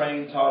he had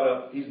trained, taught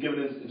up. He's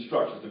giving his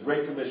instructions, the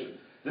Great Commission.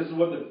 This is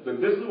what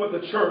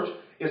the church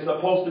is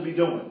supposed to be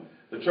doing.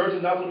 The church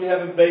is not supposed to be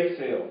having bake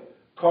sale,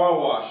 car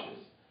washes,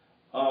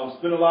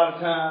 spend a lot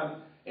of time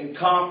in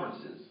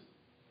conferences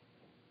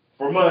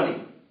for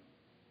money.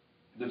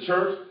 The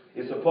church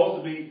is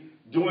supposed to be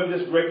doing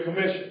this Great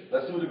Commission.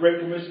 Let's see what the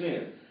Great Commission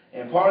is.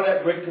 And part of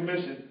that Great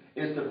Commission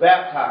is to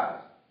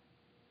baptize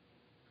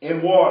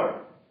in water,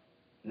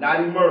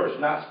 not immerse,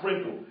 not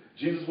sprinkle.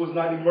 Jesus was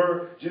not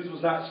immersed. Jesus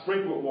was not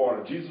sprinkled with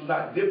water. Jesus was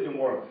not dipped in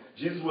water.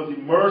 Jesus was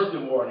immersed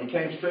in water. He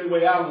came straight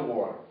away out of the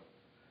water.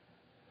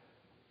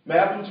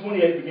 Matthew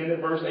 28, beginning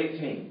at verse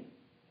 18.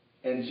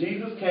 And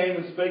Jesus came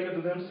and spake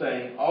unto them,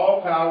 saying,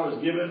 all power is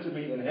given unto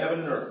me in heaven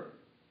and earth.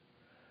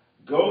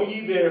 Go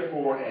ye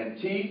therefore and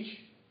teach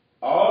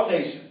all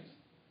nations,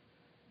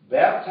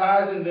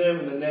 baptizing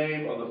them in the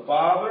name of the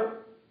Father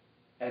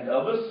and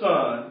of the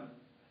Son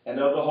and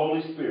of the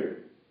Holy Spirit,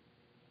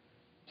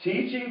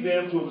 teaching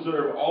them to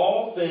observe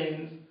all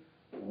things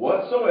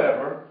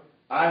whatsoever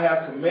I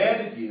have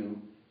commanded you,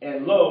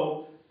 and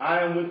lo, I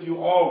am with you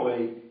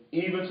always,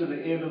 even to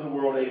the end of the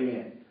world.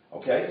 Amen.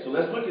 Okay, so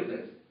let's look at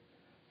this.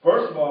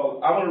 First of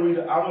all, I want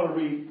to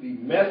read the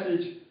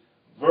Message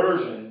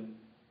version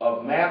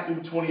of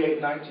Matthew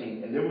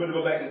 28:19, and then we're going to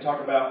go back and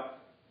talk about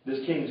this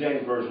King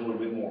James version a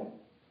little bit more.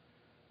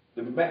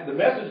 The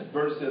Message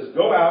verse says,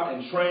 go out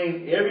and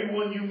train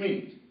everyone you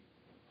meet,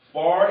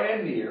 far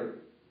and near,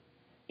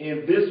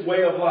 in this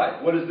way of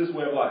life. What is this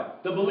way of life?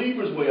 The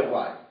believer's way of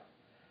life.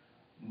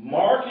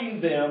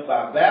 Marking them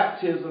by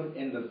baptism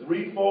in the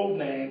threefold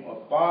name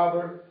of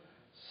Father,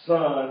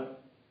 Son,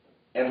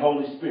 and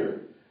Holy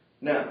Spirit.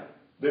 Now,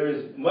 there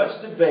is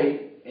much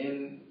debate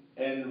in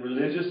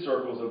religious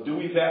circles of, do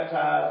we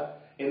baptize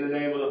in the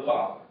name of the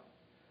Father?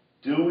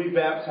 Do we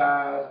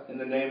baptize in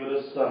the name of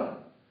the Son?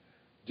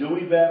 Do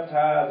we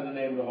baptize in the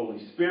name of the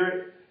Holy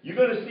Spirit? You're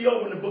going to see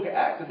over in the book of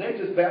Acts that they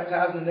just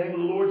baptize in the name of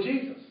the Lord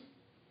Jesus.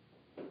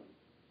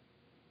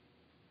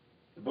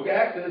 The book of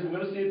Acts says, we're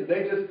going to see it, that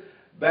they just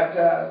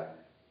baptize.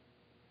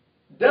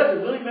 Does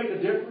it really make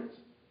a difference?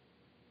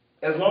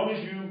 As long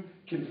as you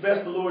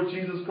confess the Lord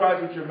Jesus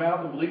Christ with your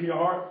mouth and believe in your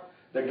heart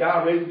that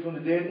God raised him from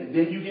the dead, and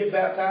then you get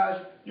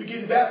baptized, you're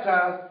getting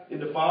baptized in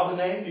the Father's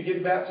name, you're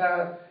getting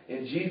baptized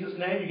in Jesus'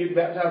 name, you're getting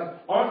baptized.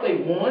 Aren't they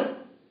one?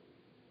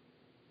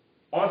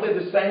 Aren't they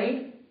the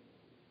same?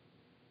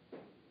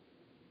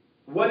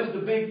 What is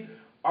the big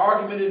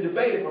argument and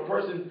debate if a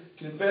person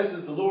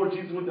confesses the Lord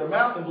Jesus with their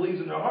mouth and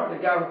believes in their heart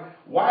that God,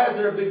 why is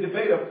there a big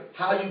debate of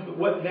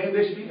what name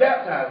they should be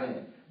baptized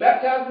in?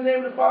 Baptize in the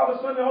name of the Father,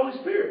 Son, and the Holy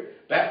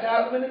Spirit.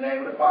 Baptize them in the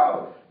name of the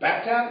Father.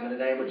 Baptize them in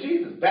the name of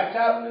Jesus.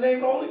 Baptize them in the name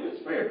of the Holy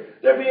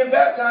Spirit. They're being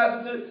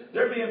baptized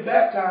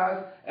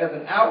as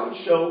an outward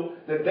show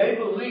that they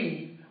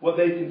believe what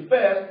they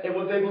confess and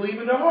what they believe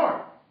in their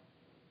heart.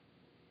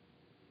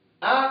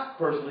 I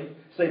personally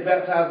say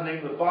baptize in the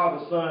name of the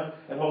Father, Son,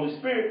 and Holy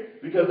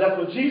Spirit because that's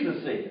what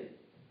Jesus said.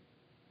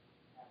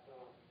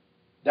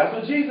 That's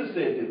what Jesus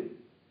said, do.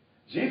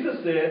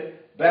 Jesus said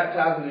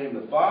baptize in the name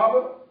of the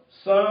Father,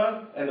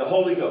 Son, and the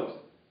Holy Ghost.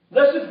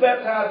 Let's just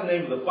baptize in the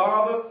name of the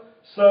Father,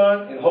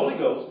 Son, and Holy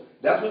Ghost.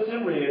 That's what's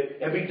in red,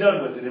 and be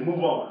done with it and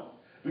move on.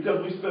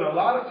 Because we spend a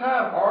lot of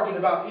time arguing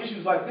about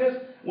issues like this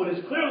when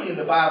it's clearly in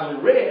the Bible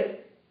in red.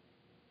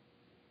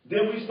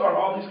 Then we start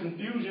all this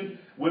confusion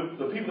with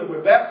the people that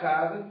we're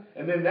baptizing,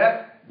 and then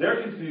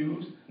they're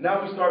confused.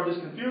 Now we start this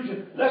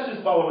confusion. Let's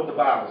just follow what the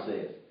Bible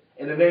says.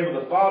 In the name of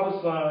the Father,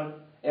 Son,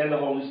 and the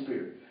Holy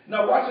Spirit.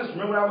 Now watch this.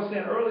 Remember what I was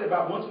saying earlier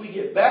about once we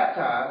get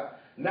baptized,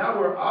 now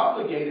we're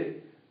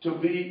obligated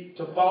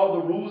to follow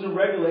the rules and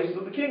regulations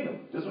of the kingdom.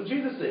 This is what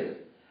Jesus says.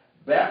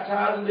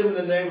 Baptize them in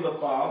the name of the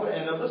Father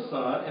and of the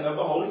Son and of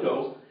the Holy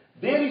Ghost.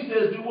 Then he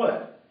says, do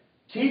what?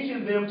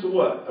 Teaching them to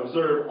what?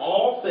 Observe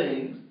all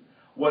things,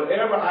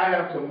 whatever I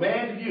have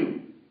commanded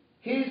you.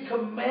 He's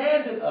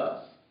commanded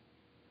us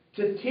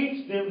to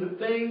teach them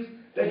the things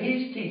that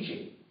he's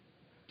teaching.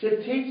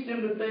 To teach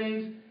them the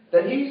things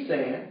that he's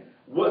saying,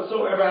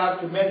 whatsoever I have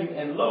commanded you.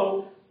 And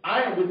lo,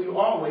 I am with you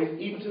always,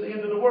 even to the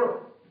end of the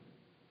world.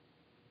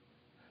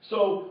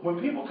 So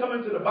when people come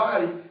into the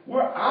body,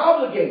 we're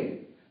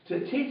obligated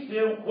to teach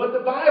them what the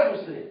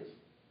Bible says.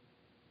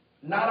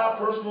 Not our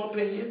personal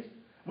opinions.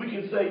 We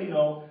can say,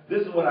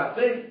 this is what I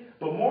think,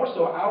 but more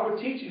so our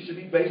teaching should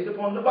be based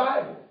upon the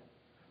Bible.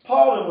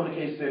 Paul in one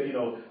case said,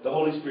 the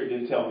Holy Spirit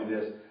didn't tell me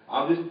this.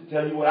 I'll just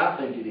tell you what I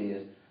think it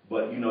is.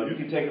 But, you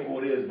can take it for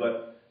what it is.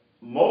 But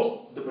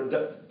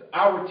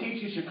our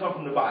teaching should come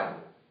from the Bible.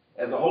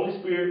 As the Holy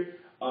Spirit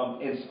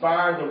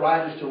inspired the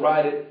writers to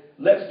write it,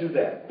 let's do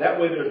that. That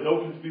way there's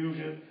no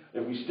confusion.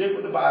 If we stick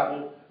with the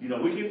Bible, we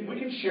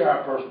can share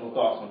our personal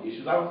thoughts on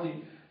issues. I don't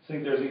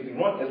think there's anything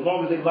wrong, as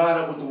long as they line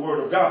up with the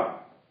Word of God.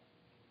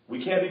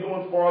 We can't be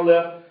going far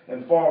left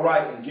and far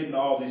right and getting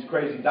all these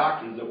crazy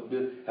doctrines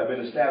that have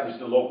been established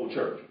in the local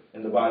church,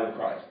 in the body of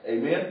Christ.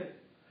 Amen?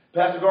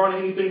 Pastor Garner,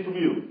 anything from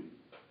you?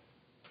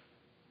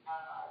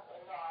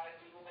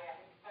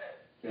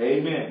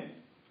 Amen.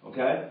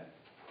 Okay?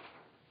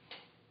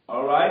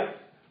 All right?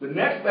 The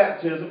next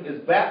baptism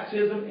is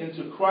baptism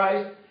into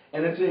Christ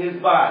and into his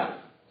body.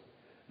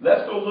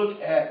 Let's go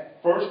look at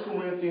 1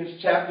 Corinthians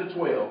chapter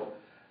 12,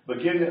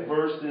 beginning at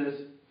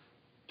verses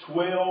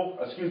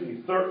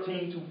 13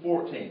 to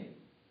 14.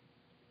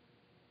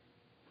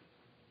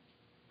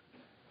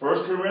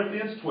 1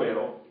 Corinthians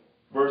 12,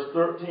 verse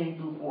 13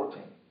 through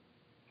 14.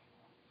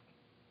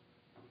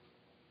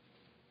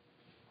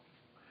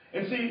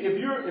 And see, if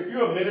you're a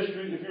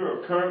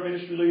current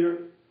ministry leader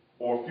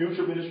or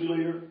future ministry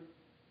leader,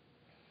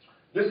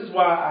 this is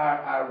why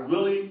I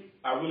really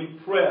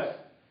press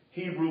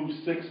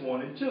Hebrews 6,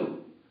 1 and 2.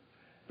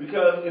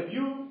 Because if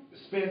you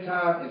spend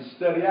time and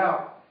study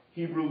out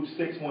Hebrews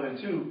 6, 1 and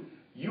 2,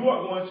 you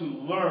are going to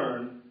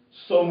learn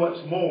so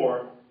much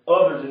more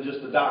other than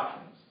just the doctrines.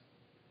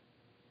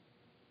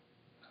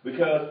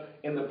 Because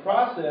in the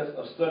process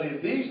of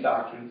studying these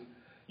doctrines,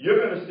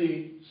 you're going to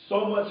see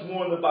so much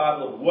more in the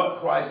Bible of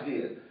what Christ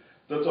did.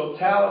 The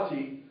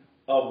totality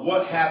of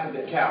what happened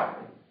at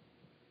Calvary.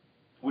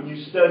 When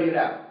you study it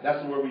out.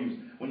 That's the word we use.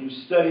 When you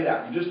study it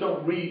out. You just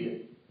don't read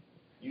it.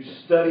 You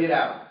study it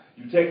out.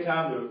 You take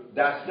time to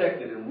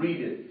dissect it and read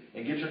it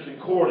and get your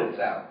concordance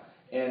out.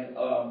 And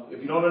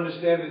if you don't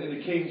understand it in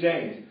the King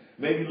James,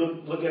 maybe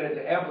look at it in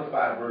the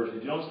Amplified version.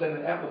 If you don't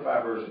understand the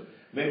Amplified version,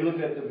 maybe look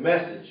at the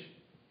Message.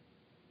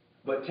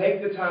 But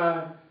take the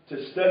time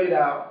to study it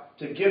out,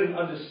 to get an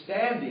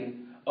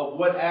understanding of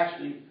what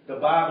actually the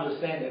Bible is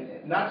saying,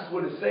 and not just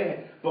what it's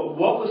saying, but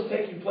what was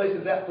taking place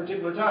at that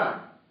particular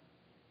time,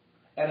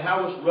 and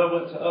how it's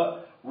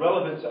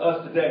relevant to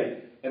us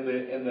today in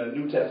the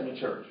New Testament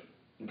church.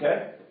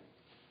 Okay?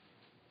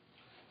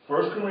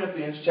 1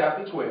 Corinthians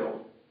chapter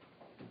 12,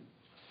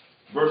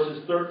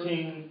 verses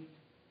 13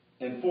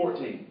 and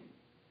 14.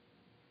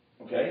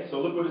 Okay? So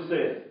look what it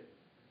says.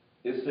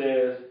 It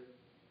says,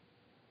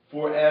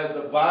 "For as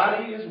the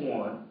body is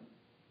one,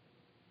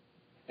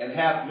 and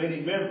hath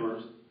many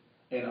members,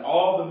 and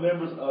all the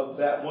members of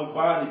that one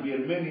body,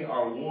 being many,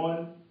 are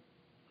one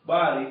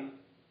body,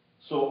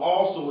 so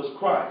also is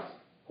Christ."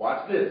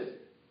 Watch this.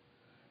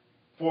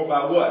 "For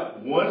by what?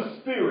 One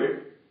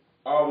Spirit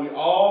are we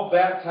all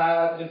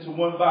baptized into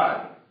one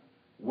body,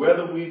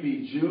 whether we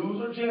be Jews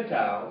or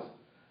Gentiles,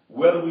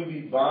 whether we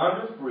be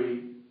bond or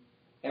free,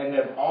 and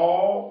have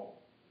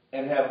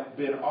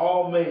been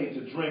all made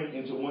to drink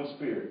into one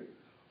Spirit.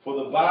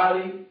 For the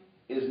body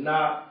is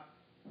not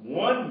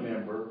one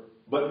member,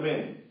 but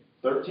many."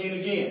 13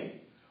 again.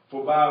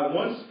 "For by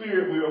one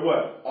Spirit we are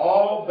what?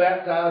 All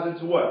baptized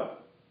into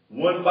what?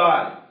 One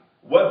body."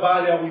 What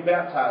body are we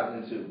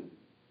baptized into?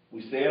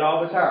 We say it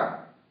all the time.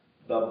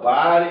 The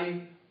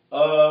body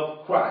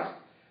of Christ.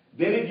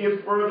 Then it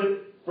gives further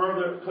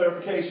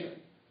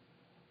clarification.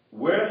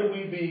 "Whether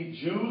we be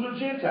Jews or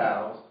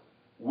Gentiles,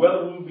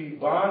 whether we be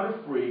bond or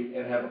free,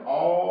 and have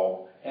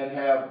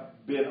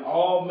been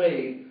all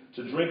made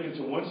to drink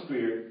into one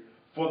Spirit,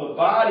 for the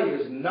body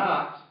is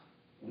not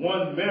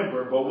one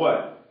member, but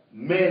what?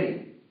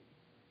 Many."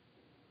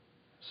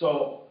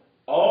 So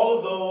all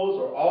of those,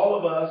 or all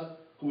of us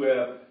who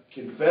have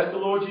confessed the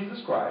Lord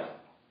Jesus Christ,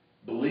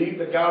 believe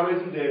that God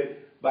raised him dead,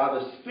 by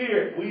the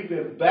Spirit we've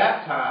been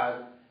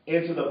baptized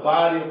into the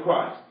body of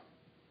Christ.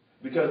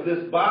 Because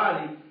this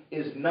body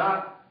is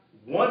not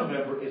one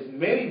member, it's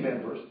many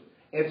members.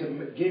 And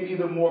to give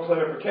even more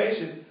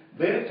clarification,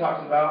 then it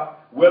talks about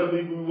whether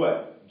we be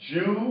what?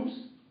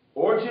 Jews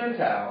or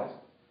Gentiles,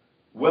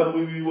 whether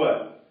we be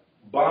what?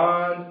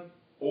 Bond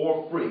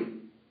or free.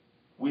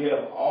 We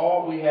have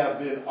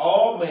been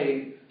all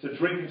made to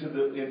drink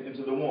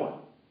into the one.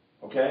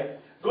 Okay?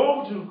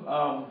 Go over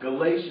to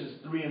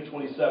Galatians 3 and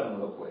 27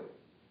 real quick.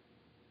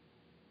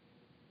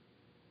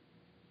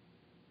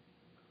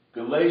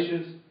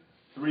 Galatians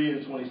 3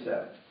 and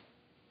 27.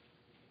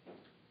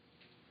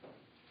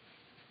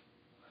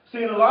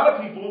 See, and a lot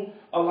of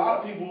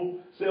people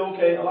say,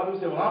 okay, a lot of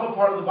people say, well, I'm a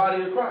part of the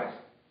body of Christ.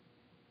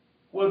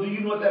 Well, do you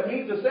know what that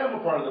means to say I'm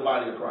a part of the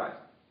body of Christ?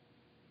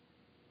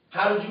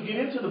 How did you get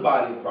into the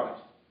body of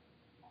Christ?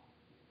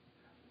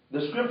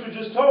 The scripture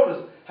just told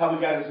us how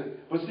we got into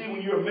it. But see,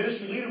 when you're a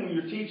ministry leader, when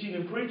you're teaching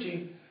and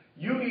preaching,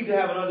 you need to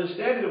have an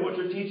understanding of what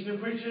you're teaching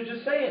and preaching and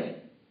just saying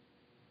it.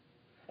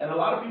 And a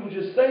lot of people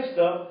just say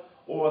stuff,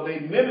 or they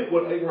mimic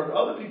what they heard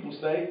other people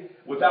say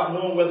without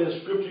knowing whether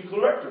it's scripturally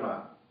correct or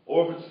not,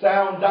 or if it's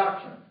sound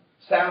doctrine,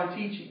 sound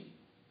teaching.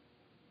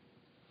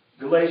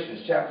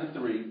 Galatians chapter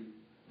 3,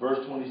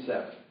 verse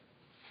 27.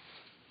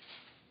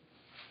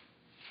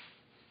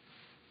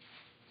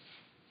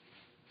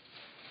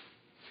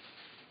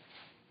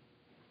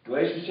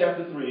 Galatians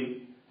chapter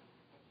 3,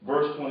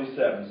 verse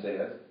 27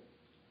 says,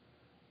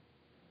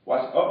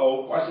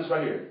 watch this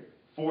right here.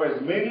 "For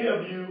as many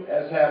of you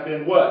as have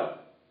been"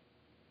 what?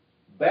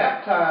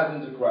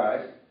 "Baptized into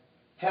Christ,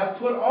 have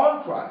put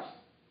on Christ."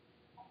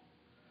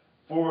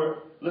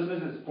 Listen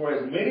to this. "For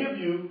as many of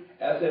you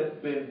as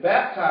have been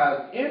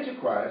baptized into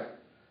Christ,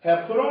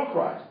 have put on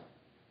Christ."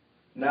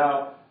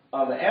 Now,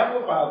 the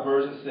Amplified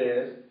version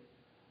says,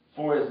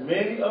 "For as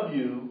many of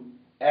you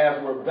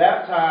as were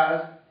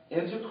baptized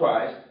into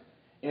Christ,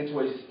 into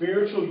a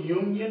spiritual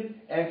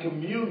union and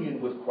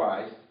communion with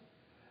Christ,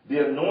 the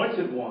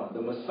Anointed One,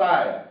 the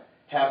Messiah,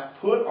 have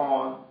put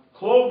on,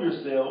 clothe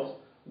yourselves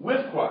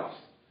with Christ."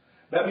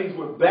 That means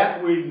we're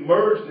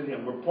merged in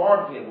him, we're part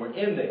of him, we're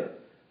in there.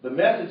 The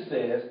Message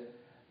says,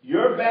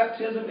 your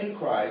baptism in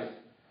Christ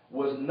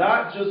was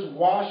not just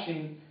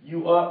washing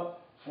you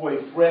up for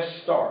a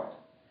fresh start.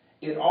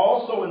 It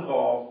also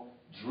involved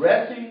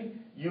dressing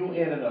you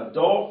in an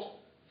adult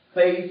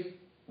faith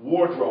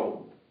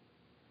wardrobe.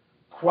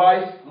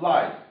 Christ's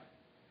life,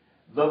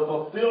 the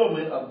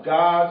fulfillment of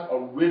God's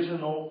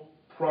original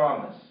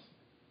promise.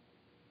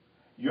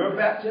 Your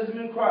baptism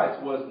in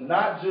Christ was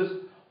not just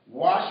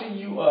washing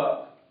you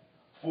up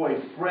for a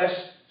fresh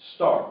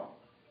start.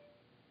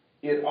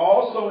 It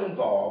also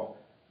involved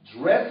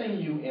dressing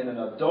you in an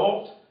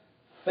adult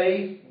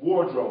faith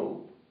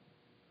wardrobe.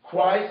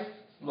 Christ's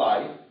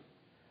life,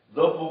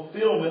 the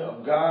fulfillment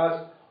of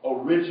God's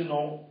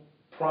original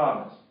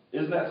promise.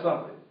 Isn't that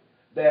something?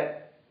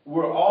 That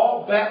we're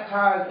all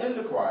baptized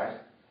into Christ,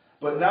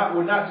 but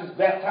we're not just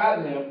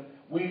baptized in him,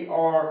 we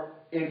are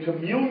in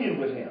communion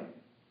with him.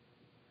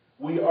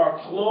 We are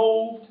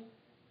clothed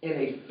in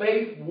a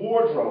faith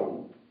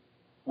wardrobe,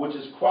 which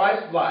is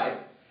Christ's life.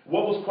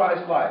 What was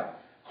Christ's life?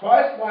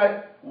 Christ's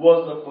life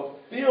was the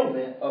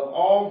fulfillment of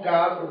all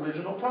God's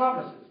original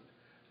promises.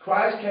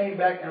 Christ came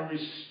back and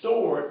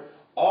restored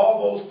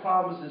all those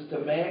promises to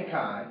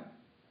mankind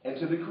and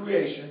to the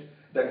creation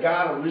that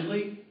God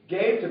originally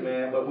gave to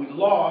man, but we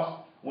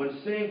lost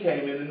when sin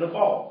came in the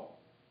fall,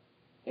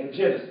 in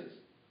Genesis.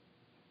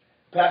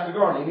 Pastor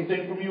Garner,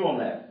 anything from you on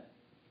that?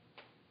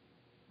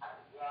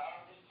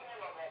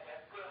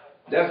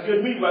 That's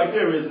good meat right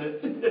there, isn't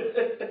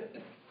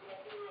it?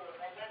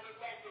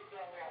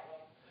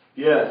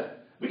 Yes.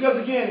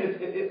 Because again,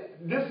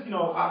 this,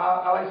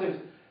 I like to say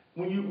this,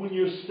 when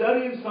you're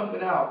studying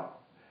something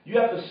out, you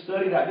have to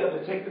study it out. You have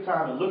to take the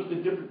time and look at the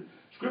different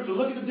scriptures,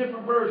 look at the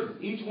different versions.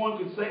 Each one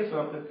could say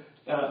something,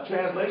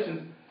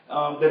 translations,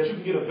 that you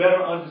can get a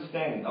better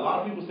understanding. A lot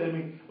of people say to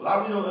me, well, I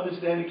really don't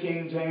understand the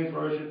King James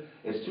Version.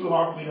 It's too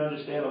hard for me to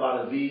understand a lot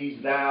of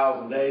these,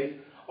 thous, and theys.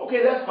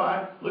 Okay, that's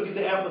fine. Look at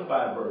the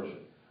Amplified Version.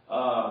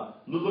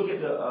 Look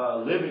at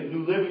the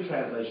New Living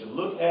Translation.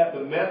 Look at the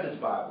Message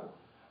Bible.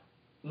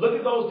 Look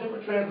at those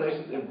different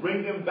translations and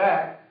bring them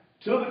back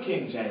to the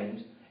King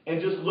James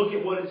and just look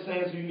at what it's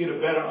saying so you can get a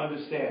better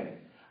understanding.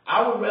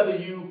 I would rather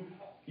you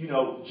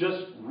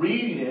just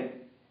reading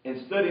it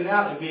and studying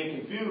out and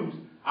being confused.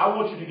 I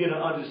want you to get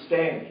an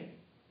understanding.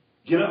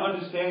 Get an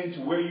understanding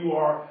to where you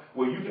are,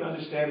 where you can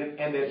understand it,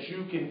 and that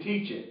you can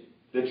teach it,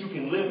 that you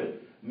can live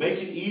it. Make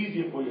it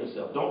easier for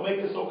yourself. Don't make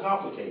it so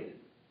complicated.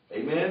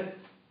 Amen?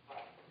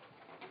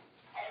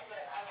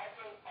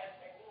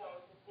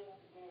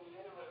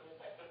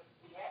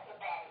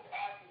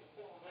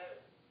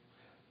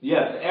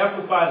 Yes, the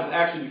Amplified is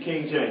actually the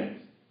King James.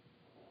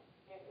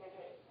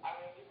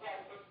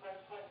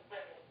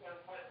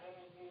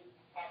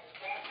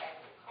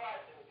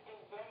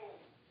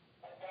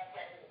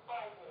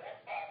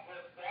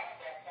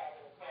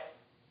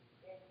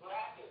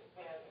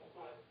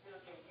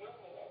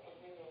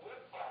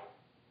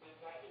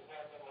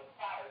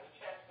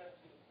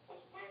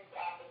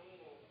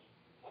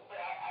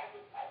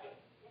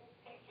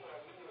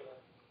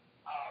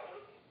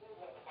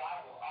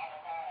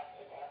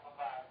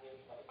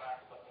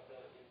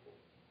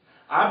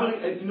 I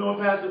believe,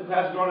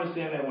 Pastor Garner is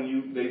saying that when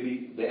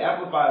the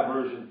Amplified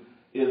version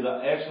is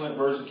an excellent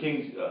version,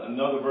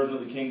 another version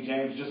of the King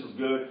James just as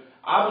good.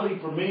 I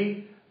believe for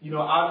me,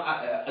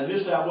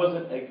 initially I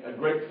wasn't a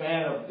great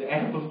fan of the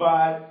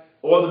Amplified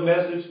or the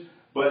Message,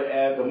 but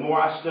the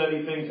more I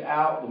study things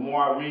out, the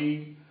more I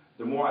read,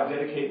 the more I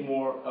dedicate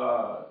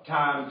more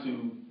time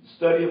to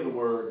study of the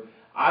Word,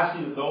 I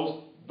see that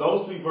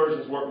those three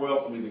versions work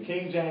well for me. The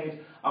King James,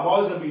 I'm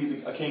always going to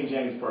be a King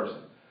James person.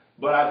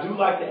 But I do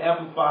like the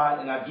Amplified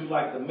and I do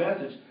like the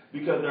Message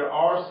because there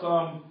are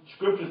some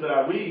scriptures that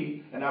I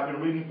read, and I've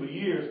been reading for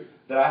years,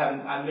 that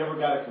I never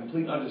got a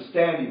complete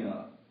understanding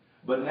of.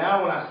 But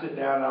now when I sit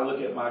down and I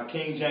look at my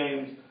King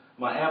James,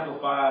 my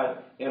Amplified,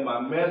 and my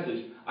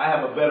Message, I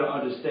have a better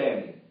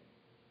understanding.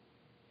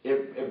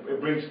 It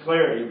brings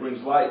clarity, it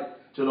brings light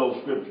to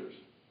those scriptures.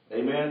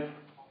 Amen?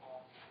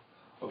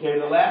 Okay,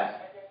 the last...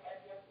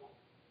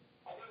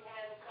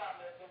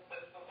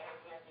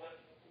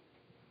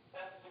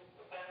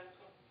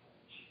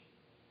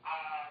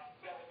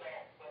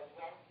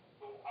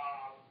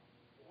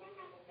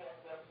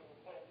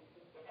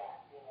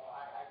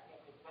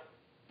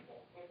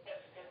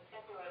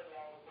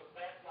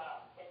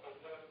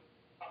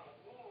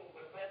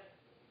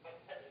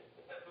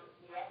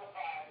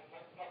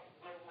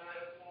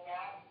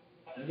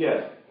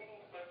 Yes.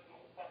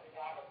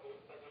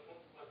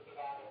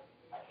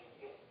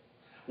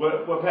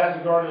 What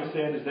Pastor Garner is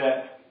saying is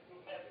that,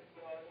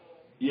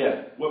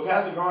 what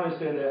Pastor Garner is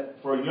saying that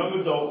for young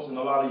adults and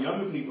a lot of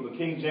younger people, the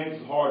King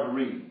James is hard to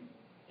read.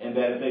 And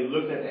that if they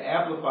looked at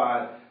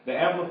the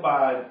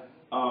Amplified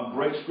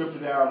breaks scripture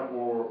down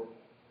or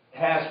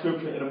has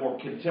scripture in a more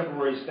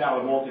contemporary style,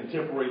 a more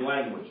contemporary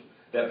language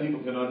that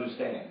people can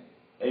understand.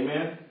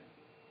 Amen?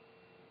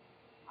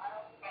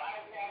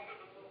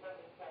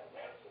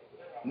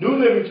 New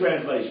Living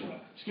Translation.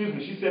 Excuse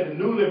me, she said the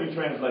New Living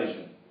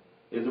Translation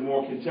is a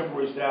more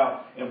contemporary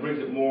style and brings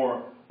it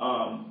more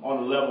on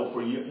the level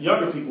for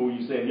younger people. Were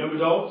you saying young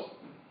adults?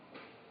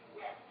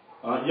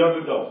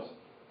 Young adults.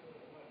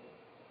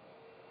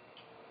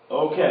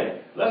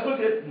 Okay, let's look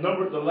at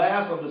the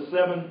last of the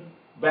 7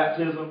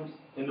 baptisms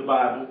in the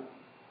Bible.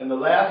 And the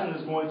last one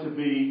is going to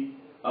be,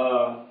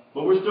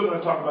 but we're still going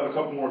to talk about a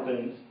couple more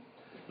things.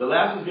 The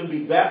last one is going to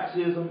be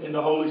baptism in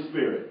the Holy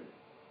Spirit.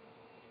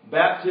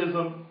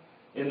 Baptism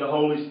in the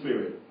Holy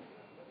Spirit.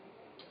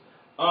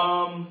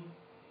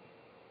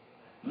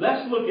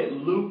 Let's look at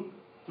Luke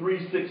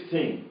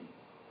 3:16.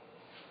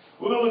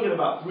 We're going to look at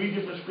about 3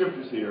 different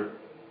scriptures here.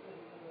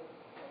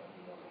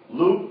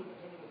 Luke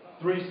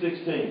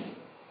 3:16.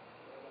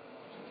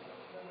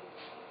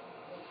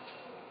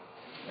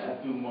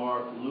 Matthew,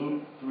 Mark,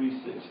 Luke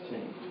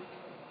 3:16.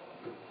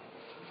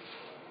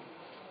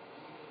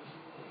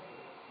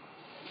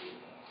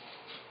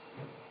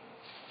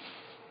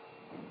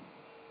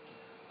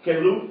 Okay,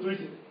 Luke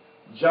 3:16.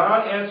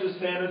 John answered,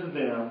 saying unto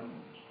them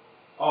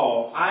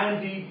all, I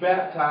indeed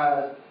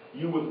baptize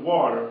you with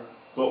water,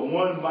 but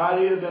one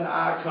mightier than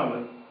I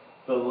cometh,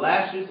 the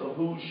lashes of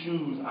whose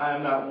shoes I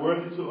am not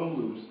worthy to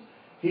unloose.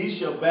 He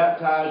shall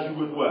baptize you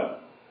with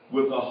what?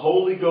 With the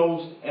Holy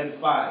Ghost and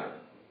fire.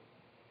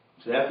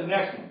 So that's the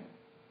next one.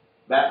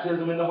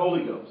 Baptism in the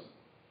Holy Ghost.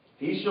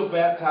 He shall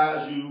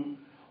baptize you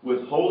with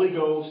the Holy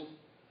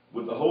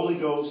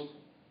Ghost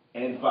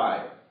and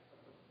fire.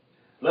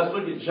 Let's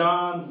look at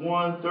John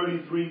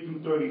 1:33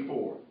 through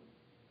 34.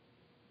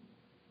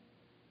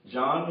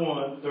 John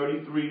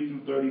 1:33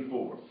 through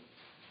 34.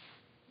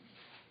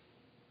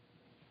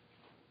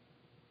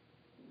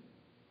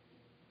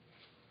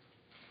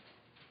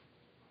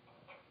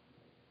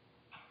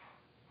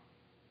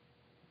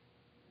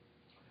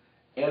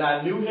 And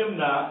I knew him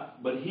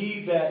not, but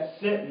he that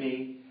sent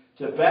me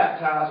to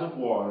baptize with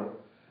water,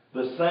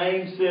 the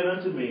same said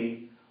unto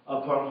me,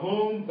 upon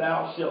whom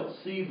thou shalt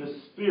see the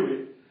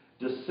Spirit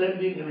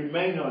descending and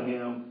remaining on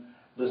him,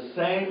 the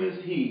same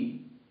is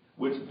he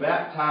which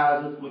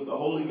baptizeth with the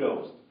Holy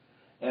Ghost.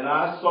 And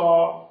I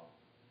saw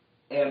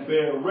and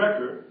bear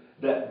record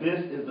that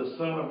this is the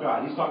Son of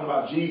God. He's talking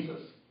about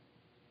Jesus.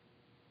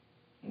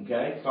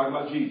 Okay? He's talking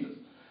about Jesus.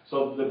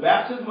 So the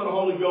baptism of the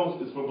Holy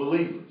Ghost is for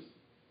believers.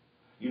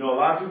 You know, a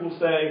lot of people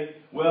say,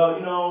 well,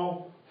 you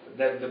know,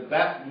 that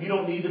you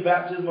don't need the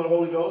baptism of the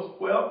Holy Ghost.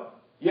 Well,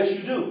 yes,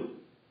 you do.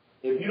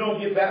 If you don't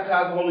get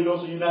baptized in the Holy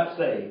Ghost, you're not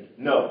saved.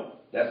 No,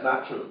 that's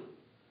not true.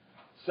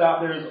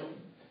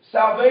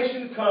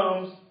 Salvation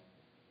comes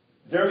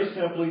very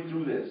simply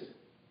through this.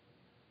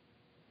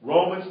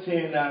 Romans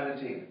 10:9 and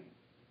 10.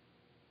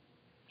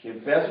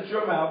 Confess with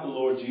your mouth the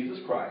Lord Jesus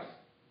Christ,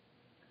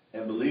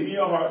 and believe in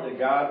your heart that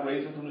God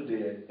raised him from the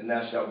dead, and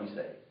thou shalt be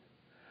saved.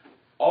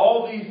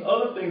 All these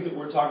other things that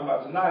we're talking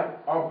about tonight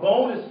are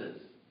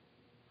bonuses,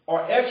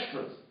 are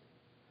extras.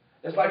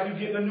 It's like you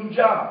getting a new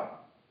job.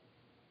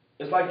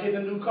 It's like getting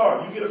a new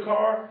car. You get a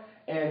car,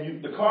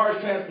 and the car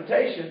is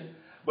transportation,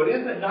 but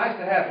isn't it nice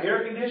to have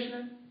air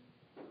conditioning?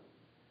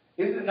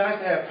 Isn't it nice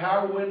to have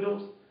power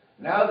windows?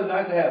 Now is it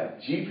nice to have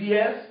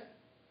GPS?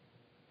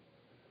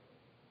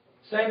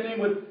 Same thing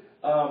with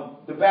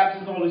the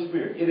baptism of the Holy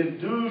Spirit. It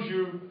endues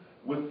you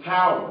with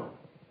power.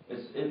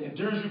 It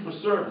endures you for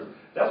service.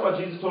 That's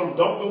why Jesus told them,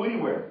 don't go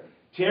anywhere.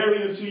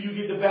 Tarry until you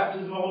get the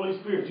baptism of the Holy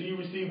Spirit. Till you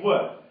receive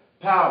what?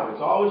 Power.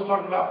 It's always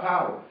talking about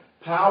power.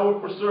 Power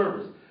for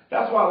service.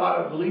 That's why a lot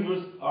of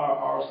believers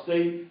are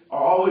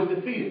always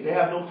defeated. They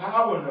have no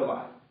power in their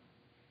life.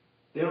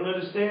 They don't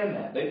understand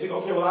that. They think,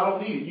 okay, well, I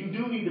don't need it. You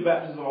do need the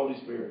baptism of the Holy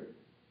Spirit.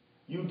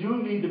 You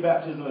do need the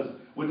baptism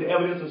with the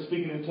evidence of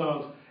speaking in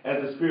tongues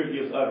as the Spirit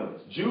gives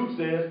utterance. Jude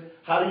says,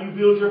 how do you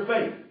build your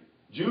faith?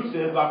 Jude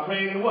says, by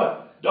praying in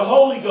what? The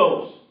Holy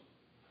Ghost.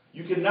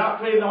 You cannot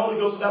pray in the Holy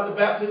Ghost without the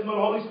baptism of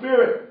the Holy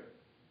Spirit.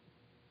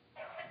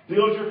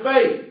 Build your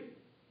faith.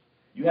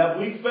 You have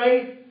weak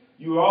faith.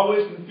 You are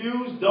always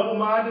confused,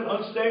 double-minded,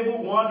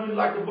 unstable, wandering,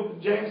 like the book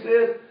of James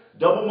says,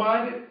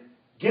 double-minded.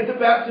 Get the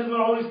baptism of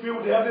the Holy Spirit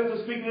with the evidence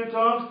of speaking in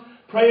tongues.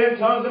 Pray in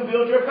tongues and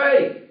build your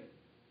faith.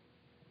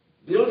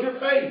 Build your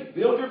faith.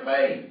 Build your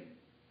faith.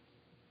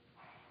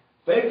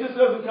 Faith just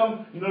doesn't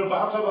come, you know, the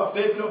Bible talks about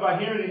faith comes by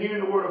hearing and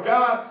hearing the word of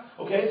God.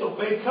 Okay, so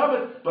faith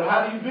cometh, but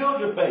how do you build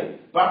your faith?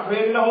 By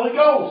praying in the Holy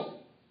Ghost.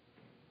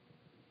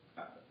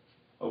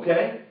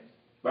 Okay?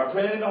 By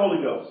praying in the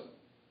Holy Ghost.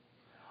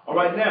 All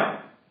right,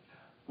 now,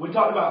 we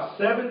talked about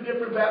 7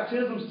 different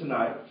baptisms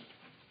tonight.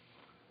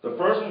 The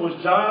first one was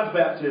John's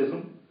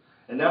baptism,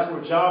 and that's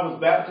where John was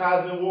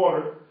baptized in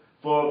water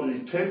for the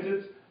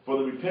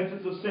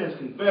repentance of sins,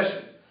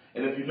 confession.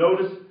 And if you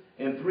notice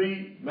in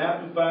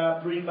Matthew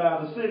 5, 3,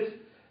 5, and 6,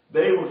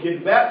 they were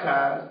getting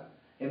baptized,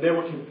 and they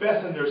were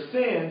confessing their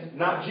sins,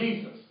 not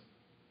Jesus.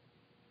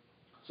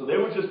 So they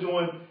were just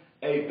doing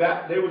getting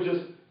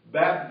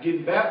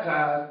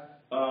baptized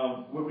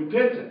with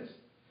repentance.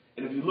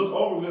 And if you look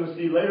over, we're going to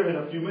see later in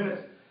a few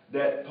minutes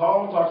that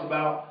Paul talks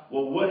about,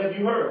 well, what have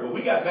you heard? Well,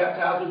 we got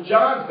baptized with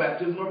John's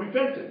baptism of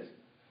repentance.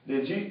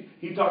 Then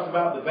he talks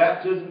about the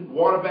baptism,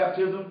 water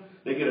baptism.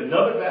 They get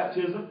another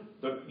baptism,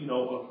 the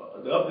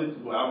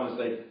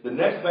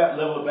next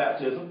level of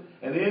baptism,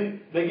 and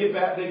then they get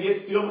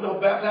filled with the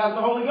baptized in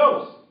the Holy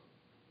Ghost.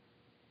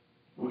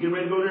 We'll get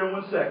ready to go there in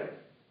 1 second.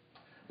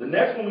 The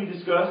next one we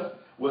discussed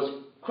was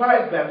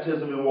Christ's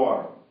baptism in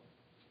water.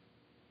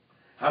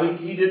 How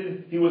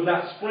he was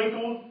not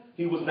sprinkled,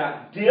 he was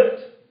not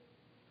dipped.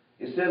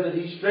 It says that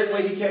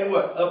he came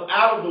what? Up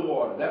out of the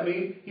water. That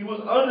means he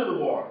was under the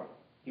water.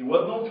 He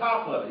wasn't on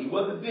top of it. He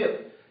wasn't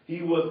dipped.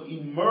 He was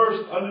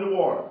immersed under the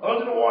water.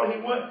 Under the water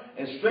he went,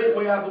 and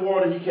straightway out of the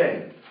water he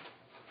came.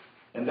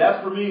 And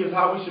that, for me, is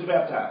how we should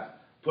baptize.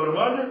 Put them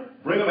under,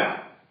 bring them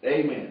out.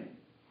 Amen.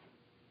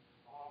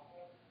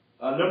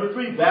 Number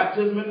 3,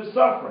 baptism into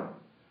suffering.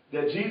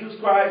 That Jesus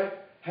Christ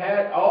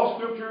all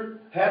Scripture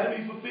had to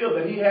be fulfilled.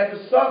 That he had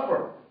to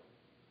suffer.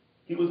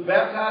 He was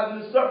baptized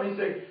into suffering. He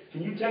said,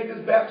 can you take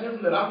this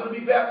baptism that I'm going to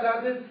be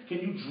baptized in? Can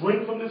you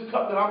drink from this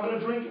cup that I'm going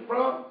to drink it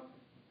from?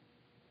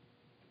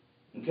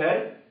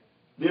 Okay?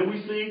 Then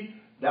we see,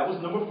 that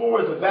was number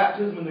 4, is the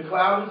baptism in the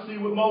cloud and sea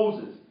with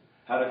Moses.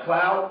 How the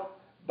cloud,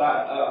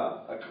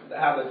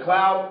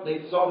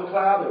 they saw the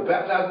cloud, they were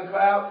baptized in the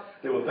cloud,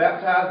 they were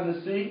baptized in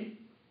the sea.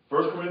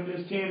 1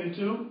 Corinthians 10 and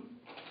 2.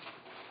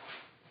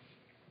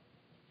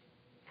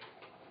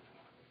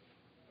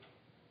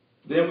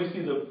 Then we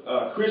see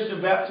the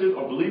Christian baptism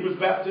or believer's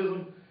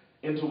baptism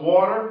into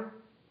water.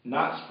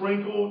 not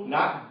sprinkled,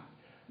 not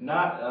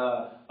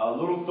a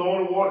little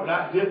thrown in water,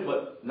 not dipped,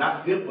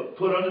 but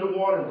put under the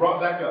water and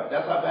brought back up.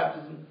 That's how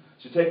baptism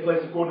should take place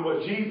according to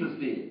what Jesus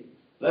did.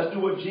 Let's do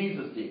what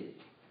Jesus did.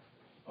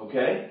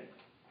 Okay?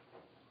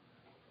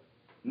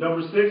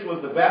 Number 6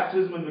 was the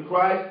baptism into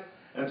Christ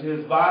and to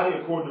his body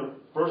according to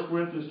 1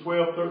 Corinthians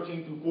 12,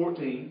 13 through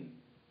 14.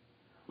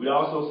 We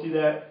also see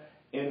that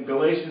in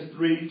Galatians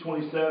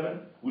 3:27.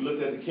 We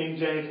looked at the King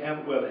James, the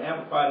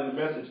Amplified and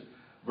the Message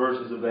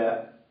versions of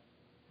that.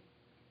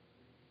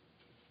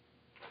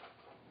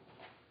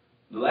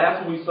 The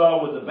last one we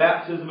saw was the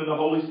baptism in the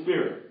Holy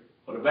Spirit,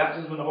 or the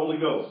baptism in the Holy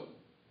Ghost.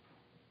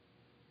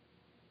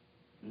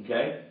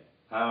 Okay?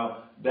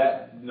 How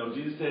that,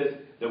 Jesus says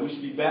that we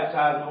should be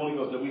baptized in the Holy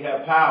Ghost, that we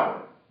have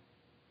power.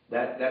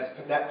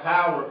 That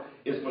power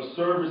is for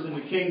service in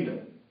the kingdom.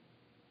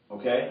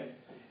 Okay?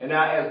 And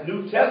now as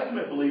New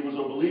Testament believers,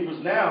 or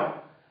believers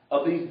now,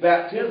 of these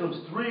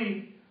baptisms,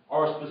 3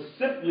 are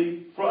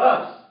specifically for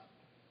us.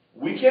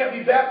 We can't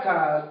be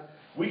baptized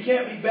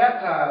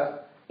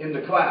in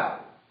the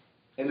cloud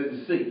and in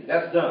the sea.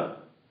 That's done.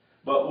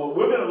 But what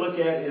we're going to look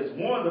at is,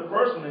 the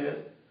first one is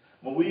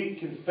when we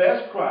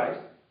confess Christ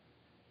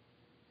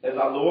as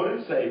our Lord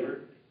and Savior,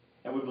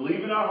 and we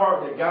believe in our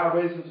heart that God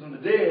raised him from the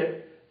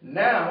dead.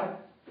 Now,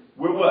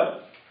 we're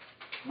what?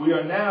 We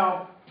are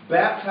now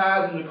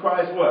baptized into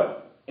Christ what?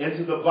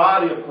 Into the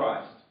body of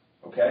Christ.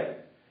 Okay?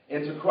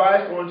 Into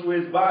Christ, or into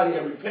his body,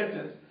 and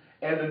repentance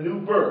and the new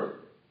birth.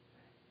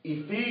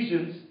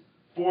 Ephesians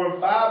 4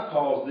 and 5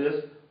 calls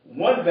this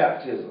one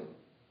baptism.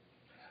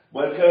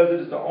 But because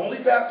it is the only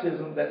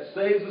baptism that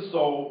saves the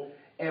soul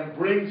and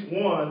brings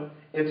one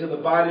into the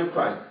body of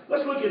Christ.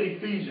 Let's look at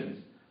Ephesians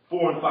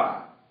 4 and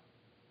 5.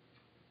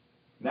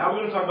 Now we're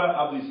going to talk about,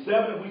 of these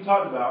 7 that we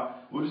talked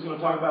about, we're just going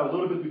to talk about a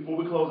little bit before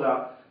we close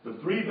out, the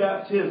 3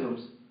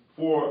 baptisms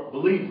for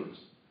believers.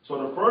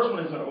 So the first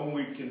one is when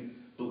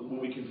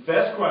we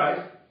confess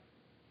Christ,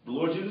 the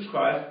Lord Jesus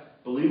Christ,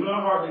 believe in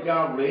our heart that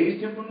God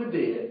raised him from the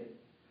dead.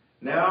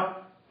 Now,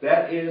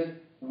 that is,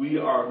 we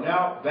are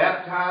now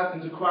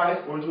baptized into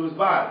Christ or into his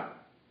body.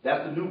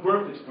 That's the new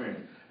birth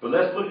experience. But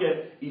let's look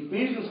at,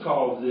 Ephesians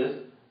calls this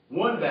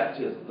one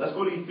baptism. Let's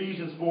go to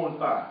Ephesians 4 and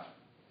 5.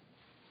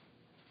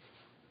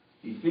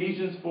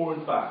 Ephesians 4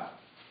 and 5.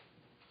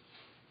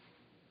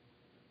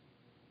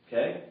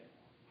 Okay?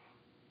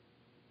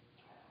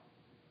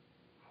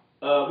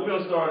 We're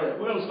going to start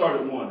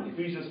at 1.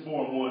 Ephesians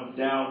 4 and 1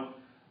 down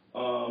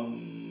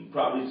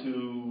probably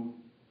to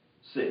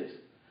 6.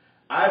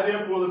 I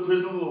therefore, the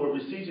prisoner of the Lord,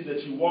 beseech you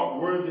that you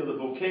walk worthy of the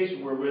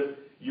vocation wherewith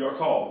you are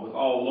called, with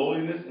all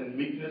lowliness and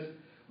meekness,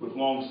 with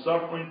long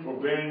suffering,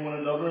 forbearing one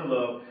another in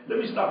love. Let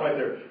me stop right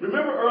there.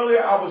 Remember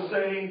earlier I was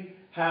saying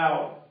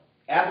how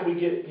after we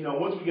get,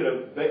 once we get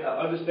an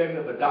understanding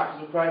of the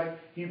doctrines of Christ,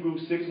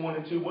 Hebrews 6, 1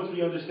 and 2, once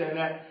we understand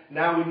that,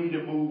 now we need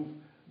to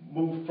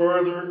move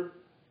further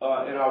in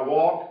our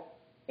walk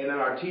and in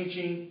our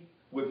teaching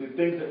with the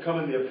things that come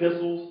in the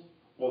epistles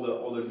or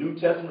the New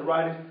Testament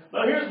writings.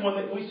 Now here's one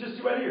that we just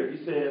see right here.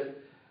 He says,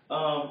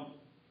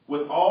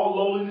 with all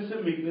lowliness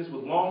and meekness,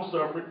 with long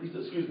suffering,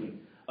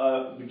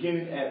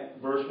 beginning at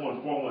verse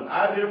 1, 4 and 1.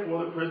 I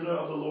therefore, the prisoner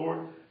of the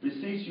Lord,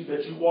 beseech you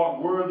that you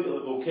walk worthy of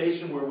the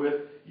vocation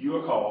wherewith you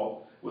are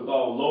called, with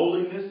all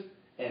lowliness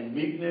and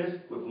meekness,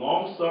 with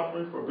long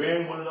suffering,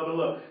 forbearing one another in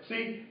love.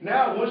 See,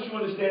 now once you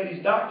understand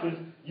these doctrines,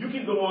 you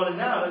can go on and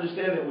now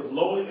understand that with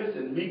lowliness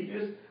and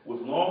meekness,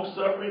 with long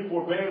suffering,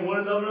 forbearing one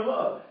another in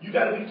love. You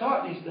got to be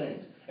taught these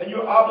things. And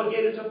you're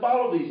obligated to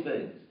follow these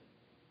things.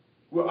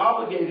 We're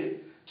obligated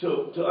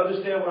to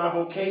understand what our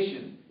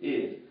vocation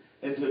is.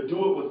 And to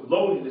do it with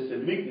lowliness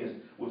and meekness,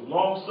 with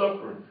long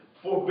suffering,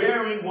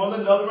 forbearing one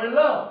another in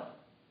love.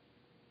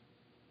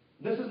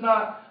 This is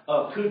not,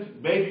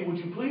 maybe would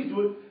you please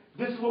do it?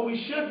 This is what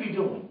we should be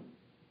doing.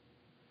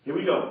 Here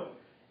we go.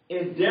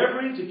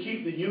 Endeavoring to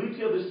keep the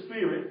unity of the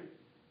Spirit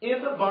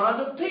in the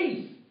bond of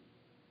peace.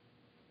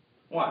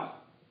 Why?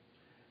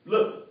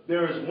 Look,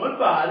 there is one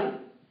body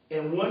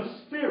and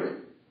one Spirit,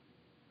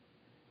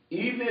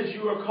 even as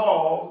you are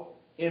called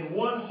in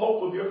one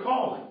hope of your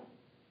calling.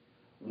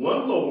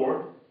 One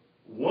Lord,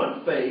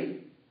 one faith,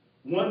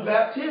 one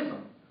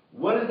baptism.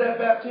 What is that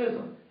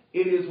baptism?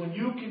 It is when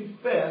you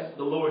confess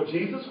the Lord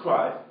Jesus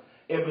Christ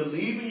and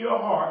believe in your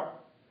heart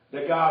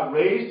that God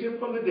raised him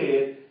from the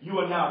dead, you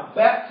are now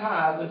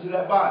baptized into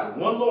that body.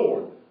 One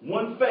Lord,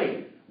 one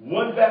faith,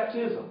 one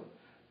baptism.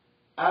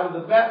 Out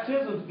of the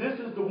baptisms, this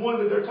is the one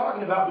that they're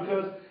talking about,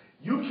 because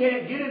you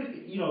can't get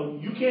it,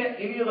 you can't,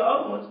 any of the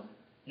other ones,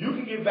 you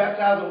can get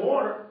baptized in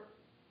water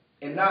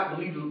and not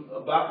believe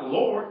about the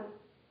Lord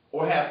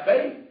or have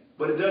faith,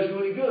 but it does you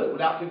any good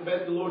without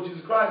confessing the Lord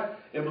Jesus Christ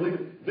and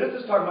believing. This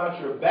is talking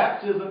about your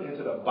baptism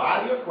into the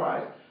body of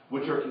Christ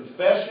with your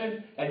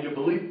confession and your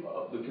belief,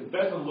 the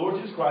confession of the Lord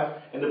Jesus Christ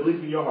and the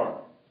belief in your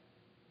heart.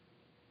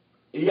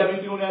 Do you have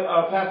anything on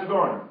that, Pastor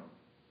Garner?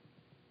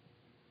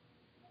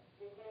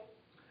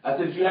 I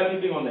said, do you have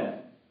anything on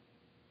that?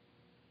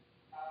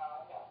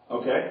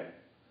 Okay.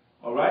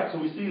 All right, so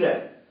we see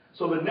that.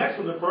 So the next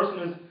one, the first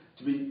one is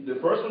The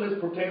first one is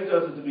pertaining to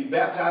us is to be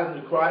baptized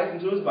into Christ,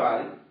 into his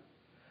body.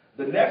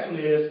 The next one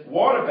is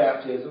water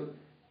baptism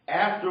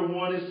after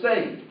one is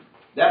saved.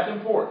 That's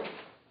important.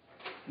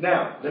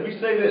 Now, let me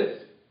say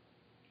this.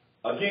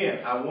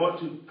 Again, I want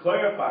to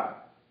clarify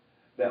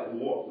that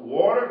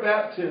water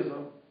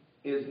baptism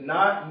is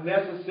not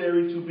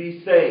necessary to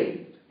be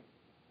saved.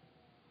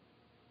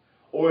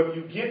 Or if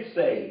you get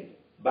saved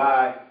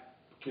by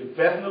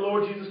confessing the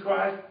Lord Jesus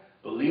Christ,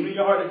 believing in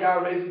your heart that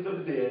God raised him from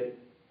the dead,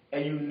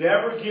 and you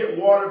never get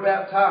water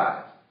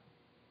baptized,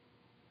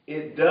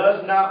 it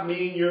does not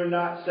mean you're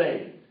not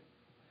saved.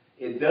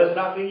 It does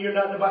not mean you're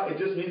not in the Bible. It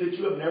just means that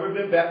you have never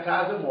been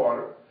baptized in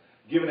water,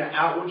 given an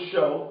outward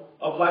show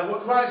of like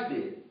what Christ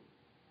did.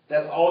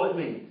 That's all it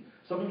means.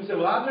 Some people say,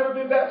 well, I've never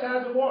been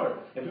baptized in water.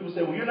 And people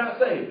say, well, you're not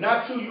saved.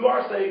 Not true. You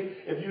are saved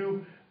if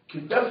you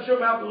confess with your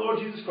mouth the Lord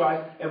Jesus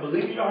Christ and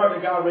believe in your heart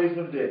that God raised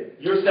him from the dead.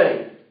 You're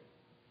saved.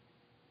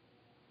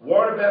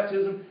 Water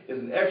baptism is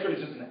an extra,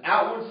 it's just an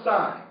outward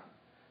sign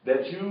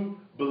that you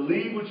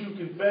believe what you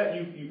confess,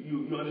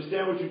 you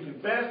understand what you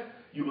confess,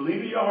 you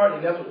believe in your heart,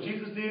 and that's what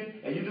Jesus did,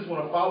 and you just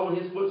want to follow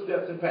in his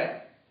footsteps and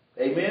path.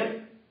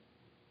 Amen?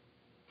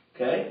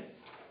 Okay?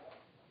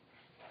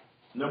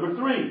 Number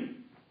 3,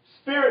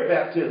 spirit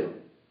baptism.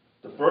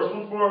 The first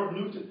one for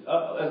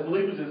as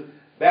believers is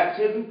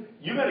baptism.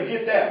 You're going to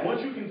get that.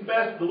 Once you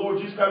confess the Lord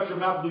Jesus Christ with your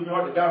mouth, believe in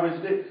your heart that God raised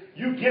him from the dead,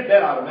 you get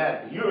that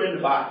automatically. You're in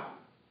the Bible.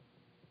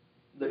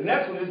 The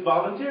next one is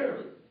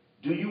voluntarily.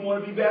 Do you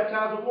want to be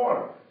baptized with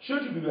water?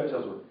 Should you be baptized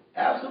with water?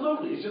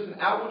 Absolutely. It's just an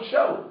outward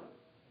show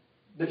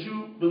that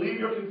you believe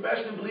your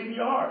confession and believe in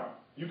your heart.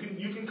 You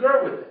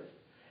concur with it.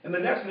 And the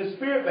next one is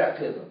spirit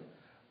baptism.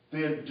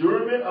 The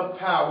endurement of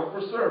power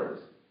for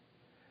service.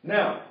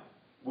 Now,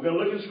 we're going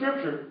to look in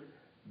Scripture.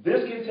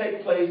 This can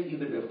take place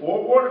either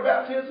before water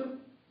baptism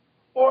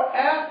or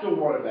after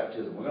water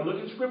baptism. We're going to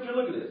look in Scripture.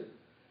 Look at this.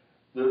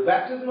 The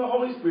baptism of the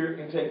Holy Spirit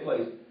can take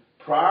place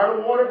prior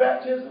to water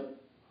baptism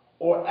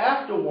or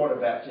after water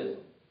baptism.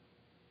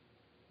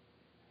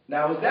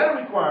 Now, is that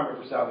a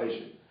requirement for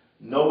salvation?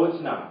 No,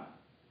 it's not.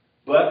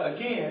 But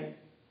again,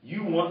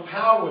 you want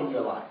power in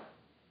your life.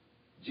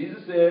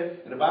 Jesus said,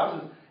 and the Bible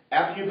says,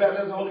 after you're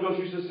baptized in the Holy Ghost,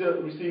 you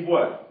should receive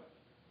what?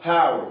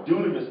 Power.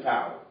 Dunamis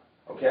power.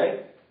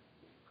 Okay?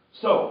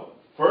 So,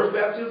 first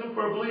baptism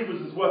for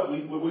believers is what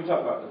we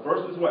talk about. The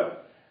first is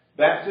what?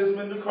 Baptism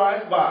into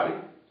Christ's body.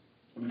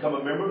 We become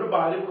a member of the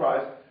body of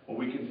Christ when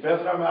we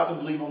confess in our mouth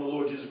and believe on the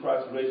Lord Jesus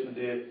Christ and raised from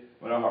the dead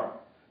in our heart.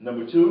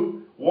 Number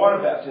 2, water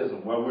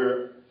baptism, where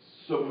we're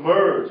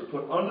submerged,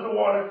 put under the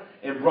water,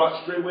 and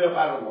brought straightway up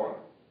out of the water.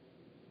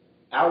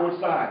 Outward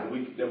sign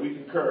that we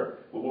concur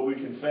with what we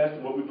confess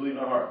and what we believe in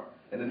our heart.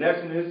 And the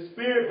next one is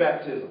spirit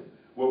baptism,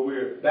 where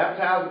we're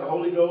baptized with the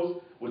Holy Ghost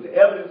with the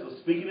evidence of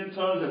speaking in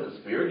tongues as the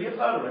Spirit gives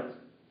utterance.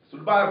 That's what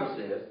the Bible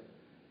says.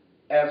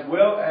 As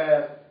well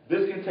as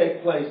this can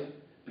take place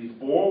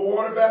before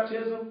water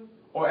baptism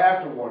or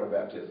after water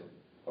baptism.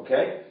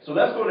 Okay? So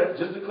let's go to,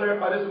 just to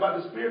clarify this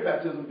about the spirit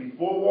baptism,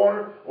 before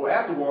water or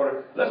after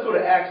water, let's go to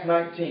Acts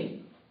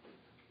 19.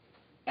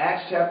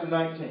 Acts chapter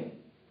 19.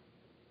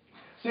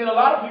 See, and a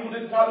lot of people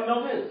didn't probably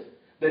know this,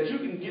 that you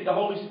can get the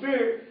Holy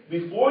Spirit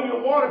before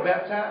you're water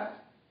baptized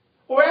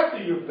or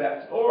after you're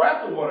baptized or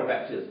after water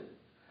baptism.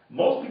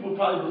 Most people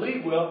probably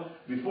believe, well,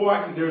 before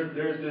I can,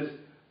 there's this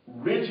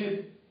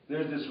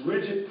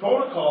rigid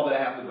protocol that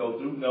I have to go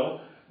through.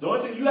 No. The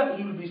only thing you have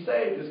to do to be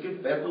saved is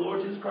confess the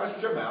Lord Jesus Christ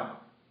with your mouth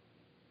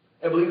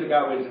and believe that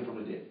God raised him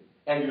from the dead.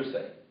 And you're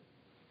saved.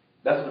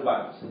 That's what the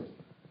Bible says.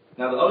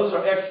 Now the others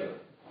are extra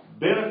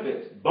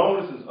benefits,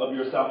 bonuses of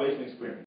your salvation experience.